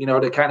 you know,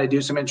 to kind of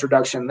do some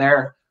introduction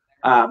there.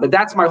 But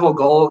that's my whole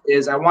goal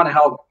is I want to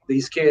help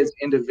these kids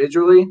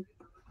individually,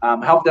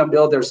 help them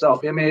build their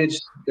self-image,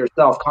 their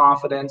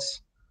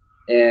self-confidence,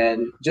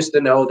 and just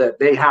to know that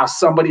they have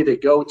somebody to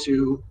go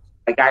to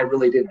like I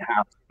really didn't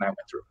have when I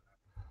went through.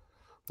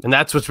 And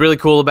that's what's really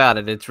cool about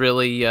it. It's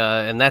really,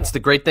 and that's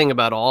the great thing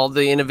about all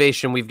the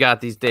innovation we've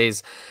got these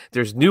days.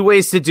 There's new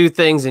ways to do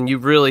things, and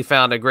you've really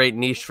found a great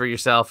niche for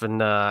yourself.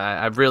 And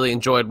I've really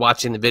enjoyed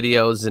watching the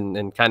videos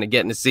and kind of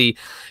getting to see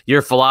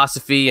your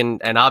philosophy and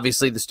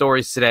obviously the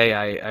stories today.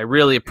 I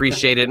really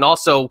appreciate it. And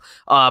also,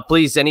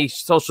 please, any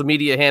social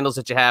media handles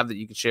that you have that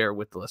you could share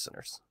with the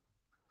listeners.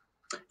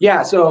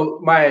 Yeah,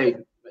 so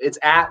it's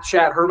at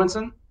Chad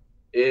Hermansen.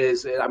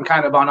 I'm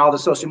kind of on all the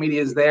social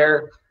medias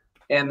there.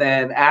 And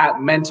then at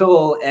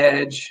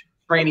MentalEdge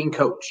Training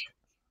Coach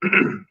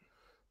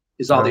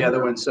is all the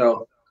other ones.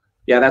 So,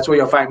 yeah, that's where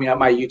you'll find me on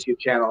my YouTube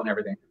channel and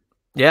everything.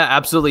 Yeah,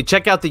 absolutely.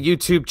 Check out the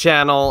YouTube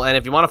channel. And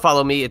if you want to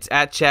follow me, it's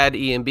at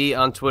ChadEMB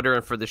on Twitter.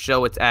 And for the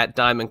show, it's at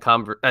Diamond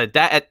Convo. At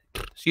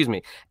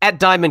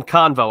Diamond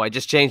Convo. I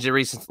just changed it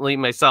recently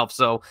myself,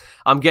 so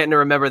I'm getting to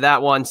remember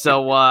that one.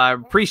 So I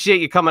appreciate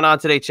you coming on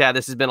today, Chad.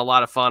 This has been a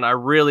lot of fun. I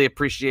really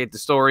appreciate the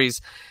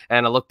stories.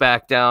 And I look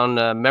back down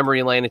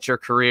memory lane at your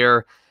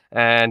career.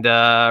 And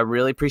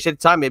really appreciate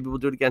the time. Maybe we'll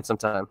do it again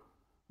sometime.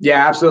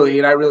 Yeah, absolutely.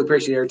 And I really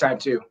appreciate your time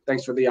too.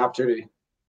 Thanks for the opportunity.